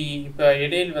இப்ப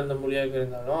இடையில் வந்த மொழியாக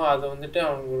இருந்தாலும் அதை வந்துட்டு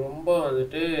அவங்க ரொம்ப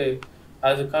வந்துட்டு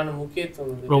அதுக்கான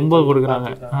முக்கியத்துவம் ரொம்ப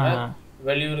கொடுக்குறாங்க.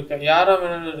 வெளியூருக்கு யாரா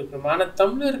வேணாலும் இருக்கணும். ஆனா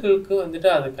தமிழர்களுக்கு வந்துட்டு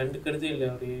அதை கண்டுக்கிறதே இல்லை.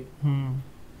 அவரு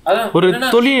அதான் ஒரு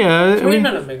தொழில்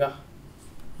சுயநலமேகா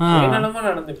சுயநலமா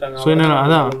நடந்துக்கிறாங்க. சுயநலம்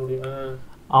அதான்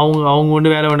அவங்க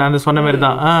ஒன்று வேலை ஒன்று அந்த சொன்ன மாதிரி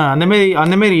தான்.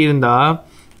 அந்த மாதிரி இருந்தா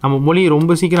நம்ம மொழி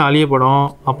ரொம்ப சீக்கிரம் அழியப்படும்.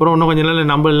 அப்புறம் இன்னும் கொஞ்சம் நாள்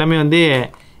நம்ம எல்லாமே வந்து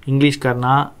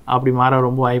இங்கிலீஷ்காரனா அப்படி மாற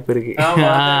ரொம்ப வாய்ப்பு இருக்கு.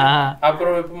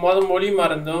 அப்புறம் இப்ப மொழி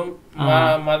மறந்தோம்,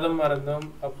 மதம் மறந்தோம்,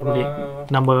 அப்புறம்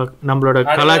நம்மளோட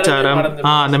கலாச்சாரம்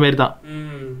அந்த மாதிரி தான்.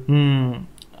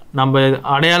 நம்ம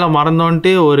அடையாளம்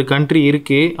மறந்தோன்ட்டு ஒரு கண்ட்ரி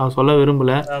இருக்கு, அவன் சொல்ல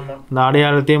விரும்பல. அந்த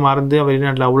அடையாளத்தையே மறந்து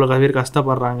வெளிநாட்டில் அவ்வளோ பேர்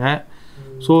கஷ்டப்படுறாங்க.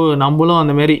 ஸோ நம்மளும்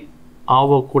அந்த மாதிரி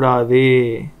ஆகக்கூடாது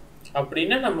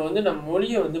அப்படின்னா நம்ம வந்து நம்ம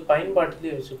மொழியை வந்து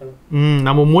பயன்பாட்டிலே வச்சுக்கணும்.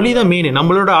 நம்ம மொழி தான் மெயின்,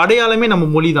 நம்மளோட அடையாளமே நம்ம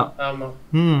மொழி தான். ஆமா,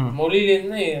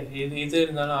 மொழியிலேருந்து இது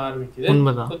இருந்தாலும் ஆரம்பிக்குது.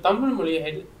 உண்மைதான். தமிழ் மொழி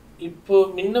இப்போ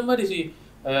முன்ன மாதிரி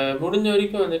முடிஞ்ச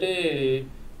வரைக்கும் வந்துட்டு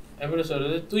எப்படி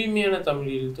சொல்றது, தூய்மையான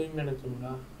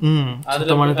தமிழா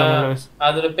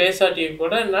அதுல பேசாட்டிய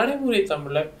கூட நடைமுறை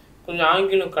தமிழ்ல கொஞ்சம்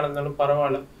ஆங்கிலம் கலந்தாலும்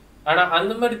பரவாயில்ல. ஆனா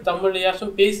அந்த மாதிரி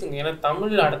தமிழையாச்சும் பேசுங்க. ஏன்னா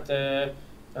தமிழ்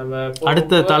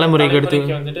அடுத்த தலைமுறைக்கு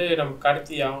வந்துட்டு நம்ம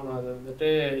கடத்தி ஆகணும். அது வந்துட்டு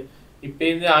இப்ப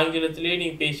இருந்து ஆங்கிலத்திலேயே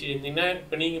நீங்க பேசியிருந்தீங்கன்னா,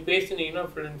 இப்ப நீங்க பேசுனீங்கன்னா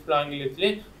ஃபுல் ஆங்கிலத்திலே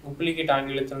டூப்ளிகேட்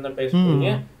ஆங்கிலத்துல தான் பேசுறீங்க.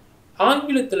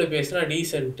 ஆங்கிலத்துல பேசினா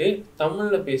டீசென்ட்,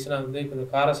 தமிழ்ல பேசினா வந்து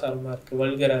கொஞ்சம் காரசாரமா இருக்கு,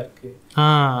 வல்கரா இருக்கு.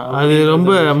 அது ரொம்ப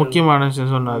முக்கியமான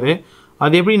விஷயம் சொன்னாரு.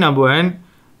 அது எப்படி நம்ம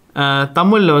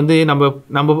தமிழ்ல வந்து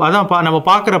நம்ம அதான் நம்ம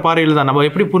பார்க்குற பார்வையில் தான் நம்ம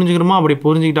எப்படி புரிஞ்சுக்கிறோமோ அப்படி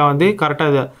புரிஞ்சுக்கிட்டா வந்து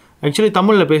கரெக்டாக. ஆக்சுவலி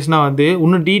தமிழ்ல பேசினா வந்து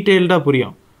இன்னும் டீட்டெயில்டாக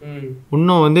புரியும்,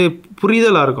 இன்னும் வந்து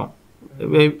புரிதலாக இருக்கும்,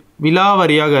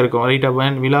 விலாவரியாக இருக்கும். ரைட்டாக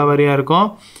விலாவரியாக இருக்கும்.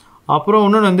 அப்புறம்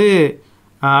இன்னொன்று வந்து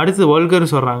அடுத்து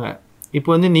வல்கர்னு சொல்கிறாங்க. இப்போ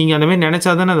வந்து நீங்கள் அந்த மாதிரி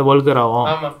நினச்சா தானே அது வல்கர் ஆகும்.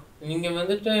 ஆமாம், நீங்கள்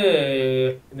வந்துட்டு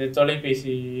இந்த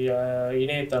தொலைபேசி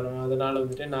இணையதளம் அதனால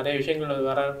வந்துட்டு நிறைய விஷயங்கள்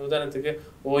வர. உதாரணத்துக்கு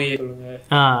ஓஏ சொல்லுங்க,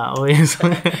 ஓஏ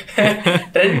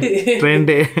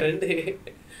ட்ரெண்டு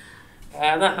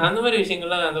அதான் அந்த மாதிரி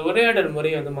விஷயங்கள்லாம் அந்த உரையாடல்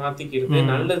முறையை வந்து மாற்றிக்கிறது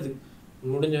நல்லது.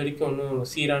 முடிஞ்ச வரைக்கும் ஒன்றும்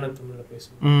சீரான தமிழில்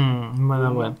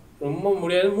பேசணும். ரொம்ப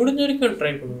முடியாது, முடிஞ்ச வரைக்கும்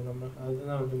ட்ரை பண்ணுவோம் நம்ம.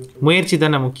 அதுதான் வந்து முக்கியம். முயற்சி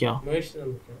தானே முக்கியம். முயற்சி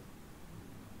தான் முக்கியம்.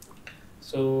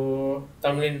 ஸோ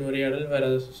தமிழின் உரையாடல் வேறு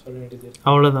ஏதாவது சொல்ல வேண்டியது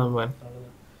அவ்வளோதான்.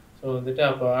 ஸோ வந்துட்டு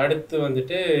அப்போ அடுத்து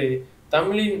வந்துட்டு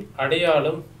தமிழின்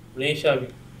அடையாளம்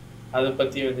மலேசியாவில், அதை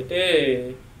பற்றி வந்துட்டு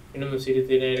இன்னும்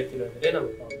சிறிது நேரத்தில் வந்துட்டு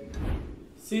நம்ம பார்ப்போம்.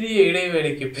 சிறிய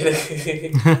இடைவேளைக்கு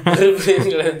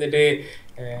பிறகு வந்துட்டு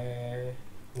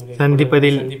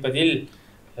சந்திப்பதில்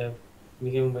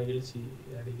மிகவும் மகிழ்ச்சி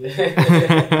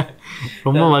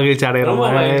ரொம்ப மகிழ்ச்சி அடைகிறோம்.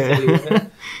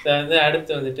 வந்து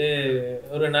அடுத்து வந்துட்டு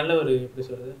ஒரு நல்ல ஒரு எப்படி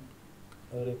சொல்றது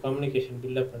ஒரு கம்யூனிகேஷன்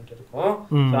பில்டப் பண்ணிட்டு இருக்கோம்.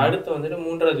 அடுத்து வந்துட்டு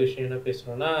மூன்றாவது விஷயம் என்ன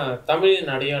பேசுறோம்னா,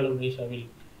 தமிழின் அடையாளம் மலேசியாவில்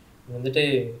வந்துட்டு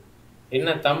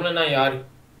என்ன, தமிழனா யாரு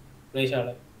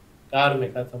மலேசியாவில் யாருமே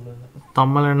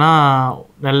தமிழனா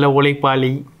நல்ல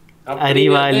உழைப்பாளி,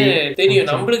 அறிவாளி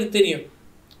தெரியும், நம்மளுக்கு தெரியும்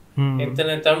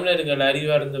எத்தனை தமிழர்கள்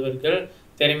அறிவார்ந்தவர்கள்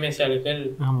திறமைசாலிகள்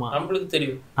நம்மளுக்கு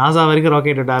தெரியும். நாசா வரைக்கும்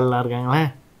ராக்கெட் விட்டாலாம் இருக்காங்களே.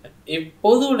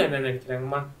 பொதுவுல என்ன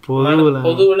நினைக்கிறாங்கம்மா,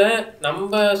 பொதுவுல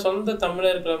நம்ம சொந்த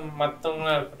தமிழர்கள்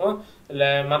மற்றவங்களா இருக்கட்டும் இல்ல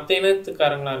மற்ற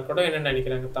இனத்துக்காரங்களா இருக்கட்டும் என்ன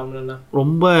நினைக்கிறாங்க தமிழ்னா?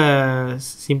 ரொம்ப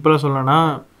சிம்பிளா சொல்லணும்னா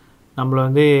நம்மள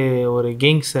வந்து ஒரு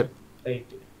கேங்ஸ்டர்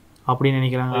ரைட் அப்படின்னு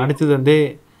நினைக்கிறாங்க. அடுத்தது வந்து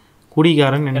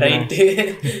குடிகாரன்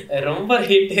நினைக்கிறாங்க. ரொம்ப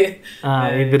ரைட்.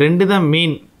 இது ரெண்டு தான்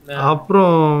மெயின்.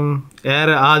 அப்புறம் வேற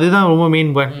அதுதான் ரொம்ப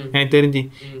மெயின் பாயிண்ட் எனக்கு தெரிஞ்சு.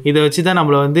 இதை வச்சுதான்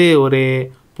நம்மள வந்து ஒரு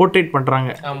போர்ட்ரேட்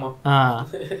பண்றாங்க.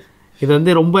 இது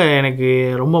வந்து ரொம்ப எனக்கு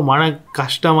ரொம்ப மன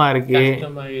கஷ்டமா இருக்கு.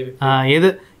 எது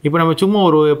இப்போ நம்ம சும்மா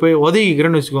ஒரு போய்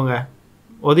ஒதுக்கிக்கிறோன்னு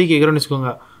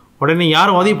வச்சுக்கோங்க, உடனே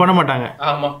யாரும் உதவி பண்ண மாட்டாங்க.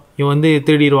 இவன் வந்து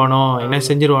திருடிடுவானோ என்ன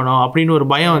செஞ்சிருவானோ அப்படின்னு ஒரு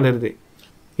பயம் வந்துடுது.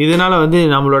 இதனால வந்து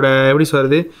நம்மளோட எப்படி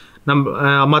சொல்றது,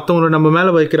 மற்றவங்களோட நம்ம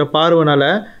மேலே வைக்கிற பார்வைனால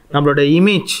நம்மளோட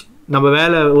இமேஜ், நம்ம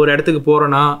வேலை ஒரு இடத்துக்கு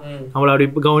போகிறோன்னா நம்மளை அப்படி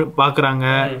பார்க்குறாங்க.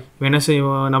 என்ன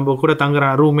செய்வோம், நம்ம கூட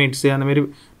தங்குறாங்க ரூம்மேட்ஸு அந்த மாரி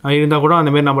இருந்தால் கூட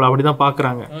அந்த மாரி நம்மளை அப்படி தான்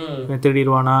பார்க்குறாங்க.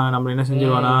 திருடிடுவானா, நம்மளை என்ன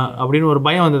செஞ்சிருவானா அப்படின்னு ஒரு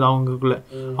பயம் வந்தது அவங்களுக்குள்ள.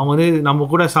 அவங்க வந்து நம்ம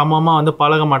கூட சமமாக வந்து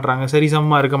பழக மாட்டுறாங்க, சரி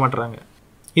சமமாக இருக்க மாட்டுறாங்க.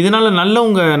 இதனால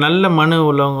நல்ல மனு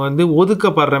உள்ளவங்க வந்து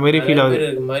ஒதுக்கப்படுற மாதிரி ஃபீல் ஆகுது.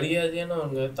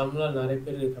 மரியாதையானவங்க தமிழ்நாடு நிறைய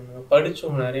பேர் இருக்காங்க,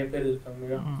 படிச்சவங்க நிறைய பேர்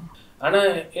இருக்காங்க. ஆனா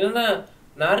என்னன்னா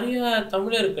நிறைய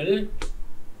தமிழர்கள்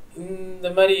இந்த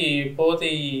மாதிரி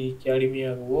போதைக்கு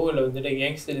அடிமையாகவோ இல்லை வந்துட்டு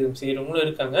கேங்ஸ்டரிசம் செய்கிறவங்களும்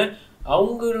இருக்காங்க.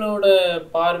 அவங்களோட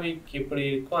பார்வைக்கு எப்படி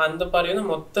இருக்கும் அந்த பார்வை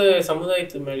வந்து மொத்த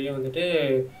சமுதாயத்து மேலேயும் வந்துட்டு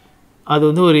அது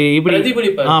வந்து ஒரு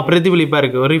பிரதிபலிப்பாக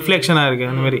இருக்குது, ஒரு ரிஃப்ளெக்ஷனாக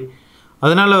இருக்குது அந்த மாதிரி.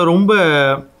 அதனால ரொம்ப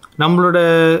நம்மளோட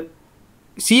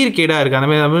சீர்கேடாக இருக்குது அந்த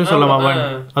மாதிரி சொல்லலாமா?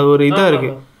 அது ஒரு இதாக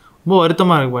இருக்குது, ரொம்ப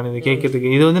வருத்தமாக இருக்கு பான் இது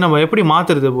கேட்கறதுக்கு. இது வந்து நம்ம எப்படி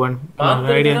மாற்றுறது பான்?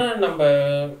 ஐடியா நம்ம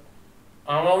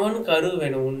அவனுக்கு அருள்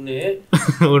வேணும்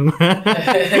ஒண்ணு.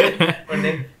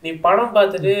 நீ படம்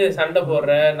பார்த்துட்டு சண்டை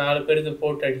போடுற 4 பேருக்கு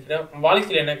போட்டு அடிக்கிற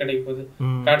வாழ்க்கையில என்ன கிடைக்க போகுது?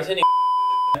 கடைசி நீ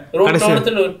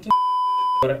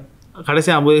கடைசி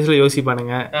 50 வயசுல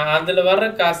யோசிப்பானுங்க. அதுல வர்ற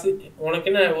காசு உனக்கு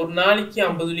என்ன ஒரு நாளைக்கு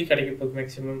 50 வெள்ளி கிடைக்க போகுது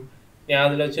மேக்சிமம். நீ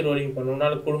அதுல வச்சு ரோலிங் பண்ண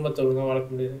உன்னால குடும்பத்தை ஒழுங்கா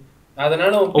வளர்க்க முடியாது.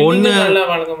 அதனால ஒண்ணு நல்லா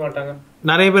வளர்க்க மாட்டாங்க.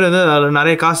 நிறைய பேர் வந்து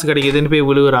நிறைய காசு கிடைக்குதுன்னு போய்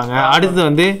விழுகுறாங்க. அடுத்து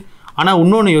வந்து ஆனா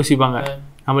இன்னொன்னு யோசிப்பாங்க,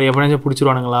 நம்ம எப்படியாச்சும்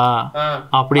பிடிச்சிருவானுங்களா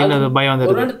அப்படின்னு பயம் வந்து.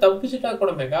 ஒரு தப்பிச்சுட்டா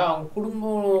கூட மேகா அவங்க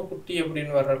குடும்பம் குட்டி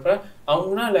அப்படின்னு வர்றப்ப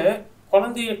அவங்களால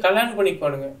குழந்தைய கல்யாணம்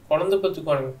பண்ணிக்குவானுங்க, குழந்தை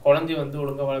பத்துக்குவானுங்க, குழந்தைய வந்து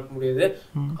ஒழுங்கா வளர்க்க முடியாது.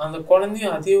 அந்த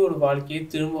குழந்தையும் அதே ஒரு வாழ்க்கையை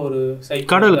திரும்ப ஒரு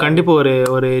கடவுள் கண்டிப்பா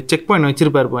ஒரு செக் பாயிண்ட்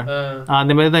வச்சிருப்பாரு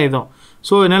அந்த மாதிரி தான் இதுவும்.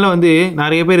 ஸோ இதனால வந்து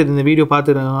நிறைய பேர் இந்த வீடியோ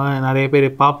பார்த்துருக்காங்க, நிறைய பேர்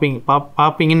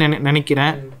பார்ப்பீங்கன்னு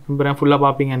நினைக்கிறேன், ஃபுல்லாக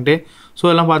பார்ப்பீங்கன்ட்டு. ஸோ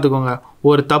எல்லாம் பார்த்துக்கோங்க.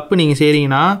 ஒரு தப்பு நீங்கள்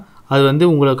செய்கிறீங்கன்னா அது வந்து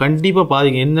உங்களை கண்டிப்பாக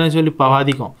பாதிக்கும், என்னன்னு சொல்லி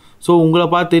பாதிக்கும். ஸோ உங்களை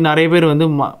பார்த்து நிறைய பேர் வந்து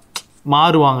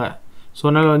மாறுவாங்க. ஸோ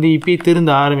அதனால் வந்து இப்பயே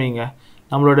திருந்த ஆரம்பிங்க.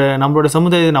 நம்மளோட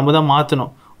சமுதாயத்தை நம்ம தான்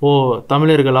மாற்றணும். ஓ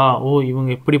தமிழர்களா, ஓ இவங்க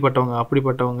இப்படிப்பட்டவங்க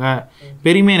அப்படிப்பட்டவங்க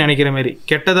பெருமையை நினைக்கிற மாதிரி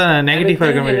கெட்டதாக நெகட்டிவாக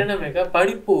இருக்கிற மாதிரி. என்ன மேகா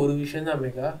படிப்பு ஒரு விஷயம் தான்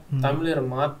மேகா.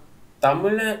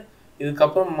 தமிழை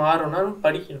இதுக்கப்புறம் மாறணும்னா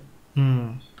படிக்கணும்.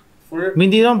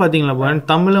 மிதிதான் பார்த்தீங்களா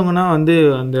தமிழங்கன்னா வந்து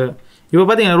அந்த இப்போ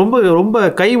பார்த்தீங்கன்னா ரொம்ப ரொம்ப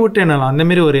கைவிட்டு என்னலாம்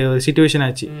அந்தமாரி ஒரு சிச்சுவேஷன்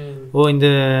ஆச்சு. ஓ இந்த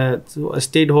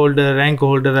ஸ்டேட் ஹோல்டர் ரேங்க்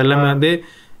ஹோல்டர் எல்லாமே வந்து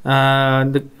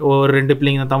இந்த ஒரு 2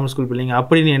 பிள்ளைங்க தான் தமிழ் ஸ்கூல் பிள்ளைங்க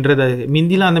அப்படின்னு என்றது.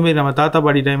 மிந்திலாம் அந்தமாரி நம்ம தாத்தா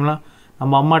பாட்டி டைம்லாம்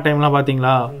நம்ம அம்மா டைம்லாம்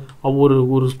பார்த்தீங்களா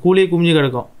ஒரு ஸ்கூலே குமிஞ்சு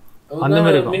கிடக்கும் அந்த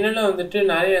மாதிரி இருக்கும். முன்னெல்லாம் வந்துட்டு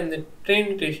நிறைய அந்த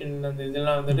ட்ரெயின் ஸ்டேஷன் அந்த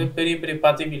இதெல்லாம் வந்துட்டு பெரிய பெரிய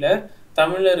பதவியில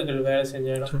தமிழர்கள் வேலை செஞ்ச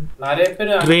இடம். நிறைய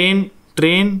பேர்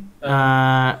ட்ரெயின்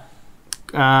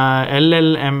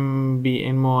LLMB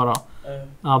என்னமோ வரும்,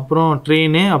 அப்புறம்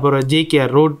ட்ரெயின், அப்புறம்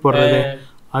ஜேகேஆர் ரோட் போடுறது,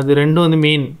 அது ரெண்டும் வந்து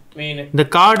மெயின். இந்த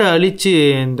காடை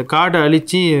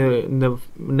அழிச்சு இந்த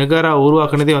நிகரா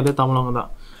உருவாக்குனதே வந்து தமிழவங்க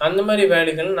தான். அந்த மாதிரி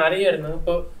வேலைகள் நிறைய இருந்தாங்க,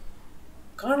 இப்போ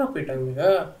காண போயிட்டாங்க.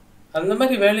 அந்த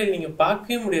மாதிரி வேலையை நீங்க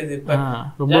பார்க்கவே முடியாது. இப்ப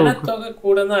ஜனத்தொகை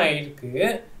கூட தான் ஆயிருக்கு.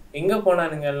 எங்க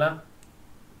போனானுங்க எல்லாம்?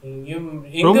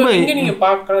 எங்க நீங்க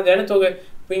பார்க்கலாம் ஜனத்தொகை.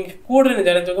 இப்போ இங்க கூட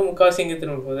ஜனத்தொகை முக்காவாசி எங்க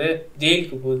திரும்ப போகுது,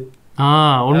 ஜெயிலுக்கு போகுது.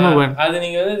 அது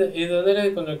நீங்க வந்து இது வந்து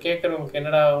கொஞ்சம் கேட்கறவங்களுக்கு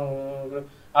என்னடா,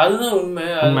 அதுதான் உண்மை.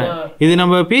 இது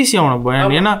நம்ம பேசி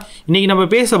ஆகணும். ஏன்னா இன்னைக்கு நம்ம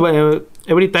பேச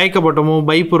எப்படி தயக்கப்பட்டோமோ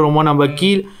பயப்படுறோமோ, நம்ம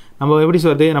எப்படி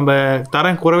சொல்றது, நம்ம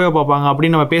தரம் குறைவாக பார்ப்பாங்க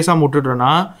அப்படின்னு நம்ம பேசாமல்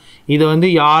விட்டுட்டோம்னா இதை வந்து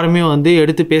யாருமே வந்து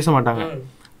எடுத்து பேச மாட்டாங்க.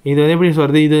 இது வந்து எப்படி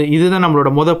சொல்றது, இதுதான்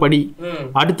நம்மளோட படி.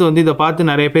 அடுத்து வந்து இதை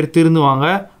பார்த்து நிறைய பேர் திருந்துவாங்க.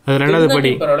 அது 2வது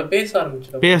படி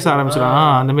பேச ஆரம்பிச்சிடும்.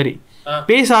 அந்த மாதிரி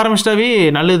பேச ஆரம்பிச்சிட்டாவே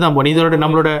நல்லதுதான் போன. இதோட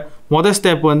நம்மளோட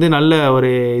ஸ்டெப் வந்து நல்ல ஒரு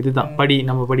இதுதான் படி,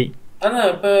 நம்ம படி. ஆனால்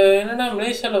இப்போ என்னன்னா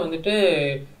மலேசியாவில் வந்துட்டு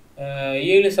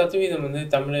 7% வந்து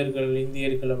தமிழர்கள்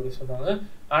இந்தியர்கள் அப்படி சொல்கிறாங்க.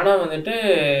 ஆனால் வந்துட்டு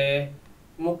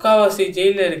முக்கால்வாசி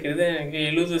ஜெயிலில் இருக்கிறது எனக்கு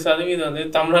 70% வந்து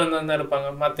தமிழர்கள் தான் இருப்பாங்க,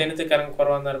 மற்ற இனத்துக்காரங்க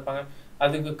குறைவாக தான் இருப்பாங்க.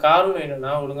 அதுக்கு காரணம்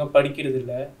என்னன்னா ஒழுங்காக படிக்கிறது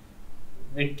இல்லை,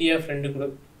 வெட்டியாக ஃப்ரெண்டு கூட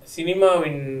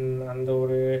சினிமாவின் அந்த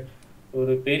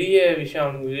ஒரு பெரிய விஷயம்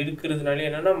அவனுக்கு இருக்கிறதுனால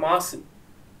என்னன்னா மாசு.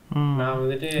 நான்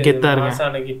வந்துட்டு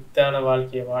மாசான கித்தான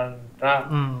வாழ்க்கையை வாழ்றா,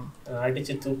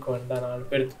 அடிச்சு தூக்க வேண்டாம், 4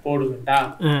 பேருக்கு போடு வேண்டா,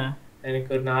 எனக்கு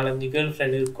ஒரு 4-5 கேர்ள்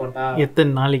ஃப்ரெண்ட் இருக்கோண்டா,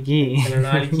 எத்தனை நாளைக்கு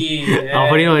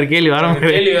அப்படின்னு ஒரு கேள்வி வரும்.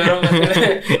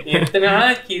 எத்தனை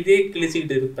நாளைக்கு இதே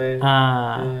கிழிச்சுக்கிட்டு இருப்பேன்.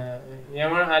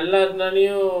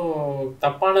 எல்லாருனாலையும்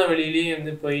தப்பான வழியிலயும்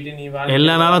வந்து போயிட்டு நீ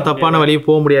எல்லா நாளும் தப்பான வழியே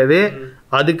போக முடியாது.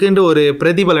 அதுக்குன்ற ஒரு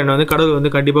பிரதிபலன் வந்து கடவுள்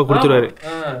வந்து கண்டிப்பா கொடுத்துருவாரு.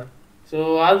 ஸோ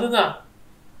அதுதான்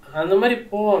அந்த மாதிரி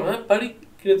போகாம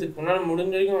படிக்கிறதுக்கு முன்னாடி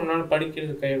முடிஞ்ச வரைக்கும் உன்னால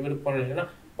படிக்கிறதுக்கு விருப்பம் இல்லைன்னா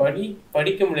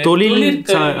படிக்க முடியாது.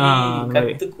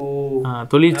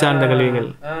 தொழில் சார்ந்த கல்விகள்,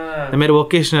 இந்த மாதிரி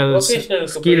வொகேஷனல்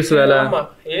ஸ்கில்ஸ் வேலை,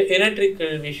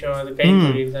 எலக்ட்ரிக்கல் விஷயம், அது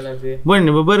கைத்தொழில் தானே அது.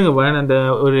 இப்போ பாருங்க அந்த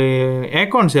ஒரு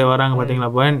அக்கௌண்ட்ஸ் வராங்க பாத்தீங்களா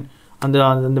பன்,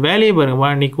 அந்த வேலையை பாருங்க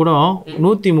நீ கூட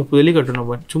 130 வெள்ளி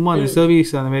கட்டணும் சும்மா அந்த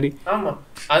சர்வீஸ் அந்த மாதிரி. ஆமா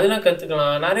அதெல்லாம்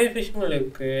கத்துக்கலாம். நிறைய விஷயங்கள்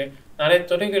இருக்கு, நிறைய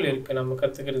துறைகள் இருக்கு நம்ம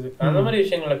கத்துக்கிறதுக்கு. அந்த மாதிரி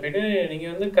விஷயங்களை போயிட்டு நீங்க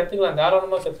வந்து கத்துக்கலாம்,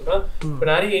 தாராளமா கத்துக்கலாம். இப்ப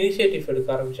நிறைய இனிஷியேட்டிவ்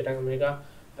எடுக்க ஆரம்பிச்சிட்டாங்க மேகா.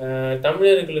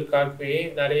 தமிழர்களுக்காகவே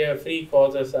நிறைய ஃப்ரீ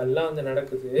கோர்சஸ் எல்லாம் வந்து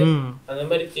நடக்குது. அந்த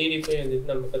மாதிரி தேடி போய்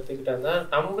வந்துட்டு நம்ம கற்றுக்கிட்டா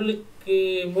நம்மளுக்கு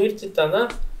முயற்சித்தான் தான்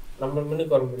நம்ம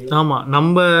முன்னுக்கு வர முடியும். ஆமாம்,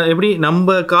 நம்ம எப்படி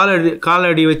நம்ம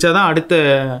காலடி வச்சாதான் அடுத்த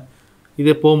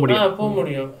இது போக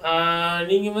முடியும்.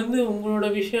 நீங்கள் வந்து உங்களோட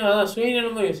விஷயம் அதான்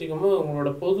சுயநலமாக யோசிக்கும்போது உங்களோட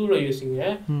பொதுவில் யோசிங்க.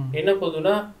 என்ன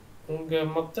பொதுனா உங்கள்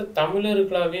மொத்த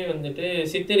தமிழர்களாகவே வந்துட்டு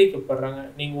சித்தரிக்கப்படுறாங்க.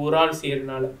 நீங்கள் ஒரு ஆள்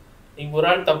செய்யறதுனால, நீங்கள் ஒரு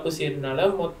ஆள் தப்பு செய்யறதுனால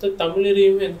மொத்த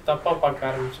தமிழரையுமே வந்து தப்பாக பார்க்க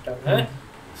ஆரம்பிச்சிட்டாங்க.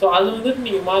 ஸோ அது வந்துட்டு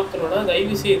நீங்கள் மாற்றணும்னா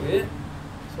தயவு செய்து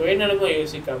சுயநலமாக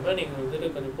யோசிக்காமல் நீங்கள்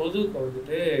வந்துட்டு கொஞ்சம் பொதுவுக்கு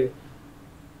வந்துட்டு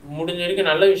முடிஞ்ச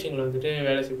வரைக்கும் நல்ல விஷயங்களை வந்துட்டு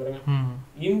வேலை செய்ய போகிறாங்க.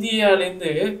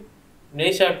 இந்தியாவிலேருந்து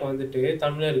மலேசியாவுக்கு வந்துட்டு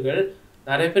தமிழர்கள்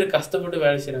நிறைய பேர் கஷ்டப்பட்டு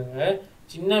வேலை செய்கிறாங்க.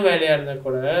 சின்ன வேலையாக இருந்தால்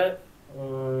கூட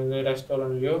இந்த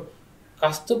ரெஸ்டாரண்ட்லையோ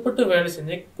கஷ்டப்பட்டு வேலை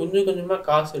செஞ்சு கொஞ்சம் கொஞ்சமாக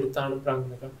காசு எடுத்து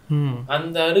அனுப்புகிறாங்கக்கா.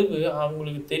 அந்த அறிவு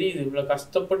அவங்களுக்கு தெரியுது. இவ்வளோ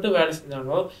கஷ்டப்பட்டு வேலை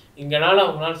செஞ்சாலும் இங்கனால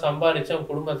அவங்களால சம்பாதிச்சு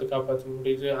அவங்க குடும்பத்தை காப்பாற்ற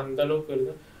முடியுது. அந்த அளவுக்கு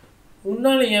இருக்கு.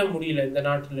 உன்னால ஏன் முடியல இந்த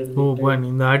நாட்டில் இருந்து?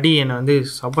 இந்த அடி என்னை வந்து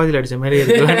சப்பாத்தியில் அடித்த மாதிரி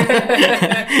இருக்கு.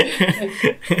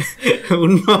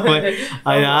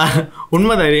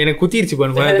 உண்மைதான், எனக்கு குத்திருச்சு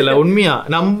கோயத்தில். உண்மையா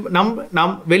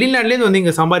வெளிநாட்டிலேருந்து வந்து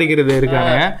இங்கே சம்பாதிக்கிறது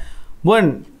இருக்காங்க.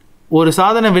 ஒரு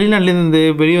சாதனை வெளிநாட்டிலேருந்து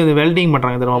வெளியே வந்து வெல்டிங்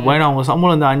பண்ணுறாங்க தெரியுமா போய், அவங்க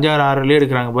சம்பளம் வந்து 5-6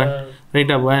 எடுக்கிறாங்க போய்.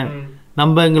 ரைட்டா போய்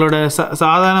நம்ம எங்களோட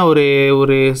சாதாரண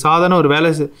ஒரு வேலை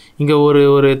இங்கே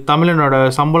ஒரு தமிழனோட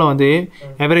சம்பளம் வந்து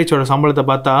எவரேஜோட சம்பளத்தை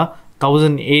பார்த்தா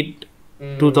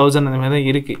 1,800-2,000 அந்த மாதிரி தான்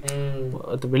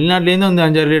இருக்குது. வெளிநாட்டிலேருந்து வந்து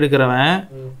 5-6 எடுக்கிறவன்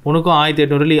உனக்கும்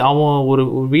 1,800 அவன் ஒரு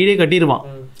வீடே கட்டிடுவான்.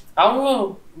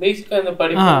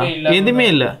 எதுவுமே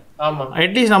இல்லை.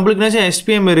 அட்லீஸ்ட் நம்மளுக்கு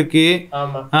SPM இருக்கு,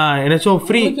 ஏதாச்சும்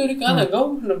ஃப்ரீ.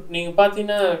 நீங்க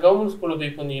பாத்தீங்கன்னா கவர்மெண்ட் ஸ்கூல்ல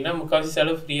போய் போனீங்கன்னா முக்கால்வாசி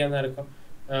செலவு ஃப்ரீயா தான் இருக்கும்.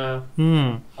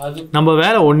 நம்ம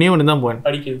வேலை ஒன்று தான் போவேன்,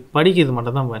 படிக்கிறது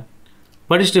மட்டும் தான் போவேன்.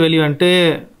 படிச்சுட்டு வெளியே வந்துட்டு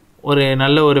ஒரு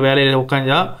நல்ல ஒரு வேலையில்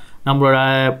உட்காந்தா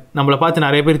நம்மளை பார்த்து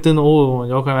நிறைய பேர்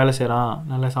ஜோக்கா வேலை செய்கிறான்,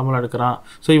 நல்ல சம்பளம் எடுக்கிறான்,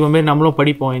 ஸோ இவன் மாரி நம்மளும்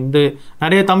படிப்போம். இந்த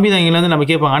நிறைய தம்பி தங்கிலேருந்து நம்ம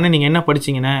கேட்பாங்க, ஆனால் நீங்கள் என்ன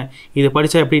படிச்சிங்கண்ணே, இது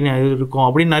படித்தா எப்படி இது இருக்கும்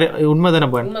அப்படின்னு நிறைய உண்மை தானே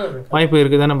போன் வாய்ப்பு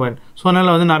இருக்குது தானே போன். ஸோ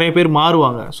அதனால் வந்து நிறைய பேர்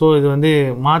மாறுவாங்க. ஸோ இது வந்து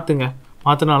மாற்றினா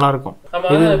நல்லாயிருக்கும்.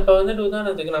 இப்போ வந்துட்டு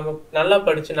உதாரணத்துக்கு நம்ம நல்லா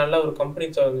படித்து நல்ல ஒரு கம்பெனி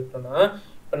வந்துட்டோம்னா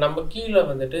இப்போ நம்ம கீழே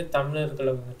வந்துட்டு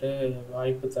தமிழர்களை வந்துட்டு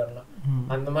வாய்ப்பு தரலாம்.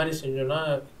 அந்த மாதிரி செஞ்சோம்னா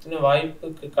எத்தனை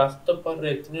வாய்ப்புக்கு கஷ்டப்படுற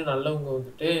எத்தனையோ நல்லவங்க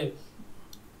வந்துட்டு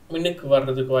முன்னுக்கு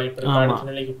வர்றதுக்கு வாய்ப்பு இருக்கு, அடுத்த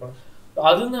நிலைக்கு போகலாம்.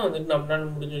 அதுதான் வந்துட்டு நம்மளால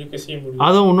முடிஞ்ச வரைக்கும் செய்ய முடியும்.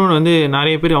 அதுவும் இன்னொன்று வந்து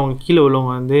நிறைய பேர் அவங்க கீழே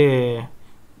உள்ளவங்க வந்து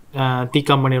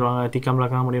தீக்காம் பண்ணிடுவாங்க, தீக்காம்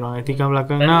லக்கம் பண்ணிடுவாங்க. தீக்காம்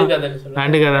லக்கம்னா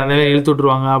ரெண்டு கதை இழுத்து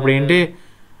விட்ருவாங்க. அப்படின்ட்டு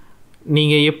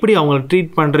நீங்கள் எப்படி அவங்கள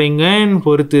ட்ரீட் பண்ணுறீங்கன்னு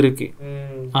பொறுத்து இருக்குது.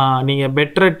 நீங்கள்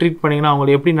பெட்டராக ட்ரீட் பண்ணிங்கன்னா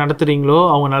அவங்கள எப்படி நடத்துகிறீங்களோ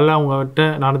அவங்க நல்லா அவங்ககிட்ட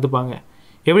நடந்துப்பாங்க.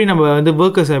 எப்படி நம்ம வந்து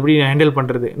ஒர்க்கர்ஸை எப்படி ஹேண்டில்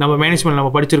பண்ணுறது, நம்ம மேனேஜ்மெண்ட்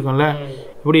நம்ம படிச்சிருக்கோம்ல,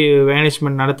 எப்படி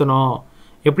மேனேஜ்மெண்ட் நடத்தணும்,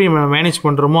 எப்படி நம்ம மேனேஜ்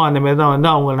பண்ணுறோமோ அந்தமாரி தான் வந்து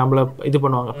அவங்க நம்மளை இது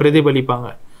பண்ணுவாங்க, பிரதிபலிப்பாங்க.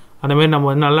 அந்தமாரி நம்ம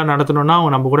வந்து நல்லா நடத்தணும்னா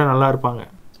அவங்க நம்ம கூட நல்லா இருப்பாங்க.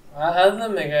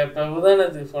 அதுதான் இப்போ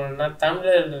உதாரணத்துக்கு சொல்லணும்னா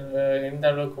தமிழர் எந்த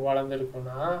அளவுக்கு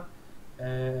வளர்ந்துருக்குன்னா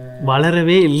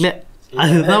வளரவே இல்லை.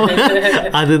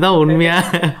 அதுதான் உண்மையா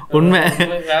உண்மை.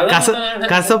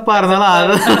 கசப்பா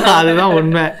இருந்தாலும் அதுதான்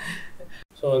உண்மை.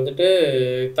 ஸோ வந்துட்டு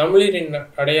தமிழரின்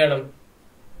அடையாளம்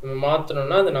நம்ம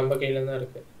மாற்றணும்னா அது நம்ம கையில தான்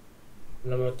இருக்கு.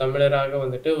 நம்ம தமிழராக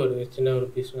வந்துட்டு ஒரு சின்ன ஒரு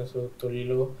பிஸ்னஸோ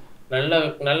தொழிலோ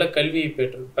நல்ல கல்வியை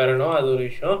பெறணும், அது ஒரு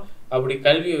விஷயம். அப்படி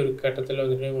கல்வி ஒரு கட்டத்தில்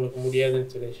வந்துட்டு உங்களுக்கு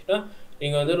முடியாதுன்னு சொல்லிச்சுன்னா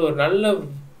நீங்கள் வந்துட்டு ஒரு நல்ல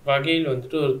வகையில்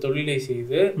வந்துட்டு ஒரு தொழிலை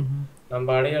செய்து நம்ம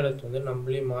அடையாளத்தை வந்து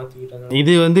நம்மளே மாற்றிக்கிட்டோம்.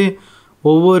 இது வந்து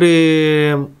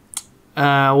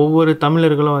ஒவ்வொரு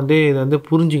தமிழர்களும் வந்து இதை வந்து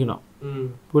புரிஞ்சுக்கணும்,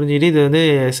 புரிஞ்சுக்கிட்டு இதை வந்து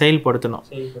செயல்படுத்தணும்.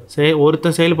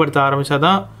 ஒருத்தன் செயல்படுத்த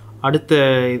ஆரம்பித்தாதான்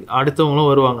அடுத்தவங்களும்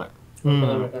வருவாங்க.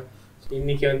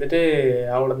 இன்னைக்கு வந்துட்டு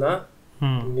அவ்வளோதான்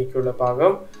இன்னைக்கு உள்ள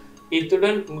பாகம்.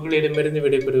 இத்துடன் உங்களிடமிருந்து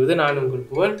விடைபெறுவது நான் உங்கள்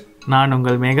புகழ், நான்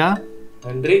உங்கள் மேகா.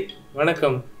 நன்றி,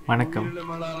 வணக்கம். வணக்கம்.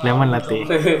 லெமன் லாத்தே.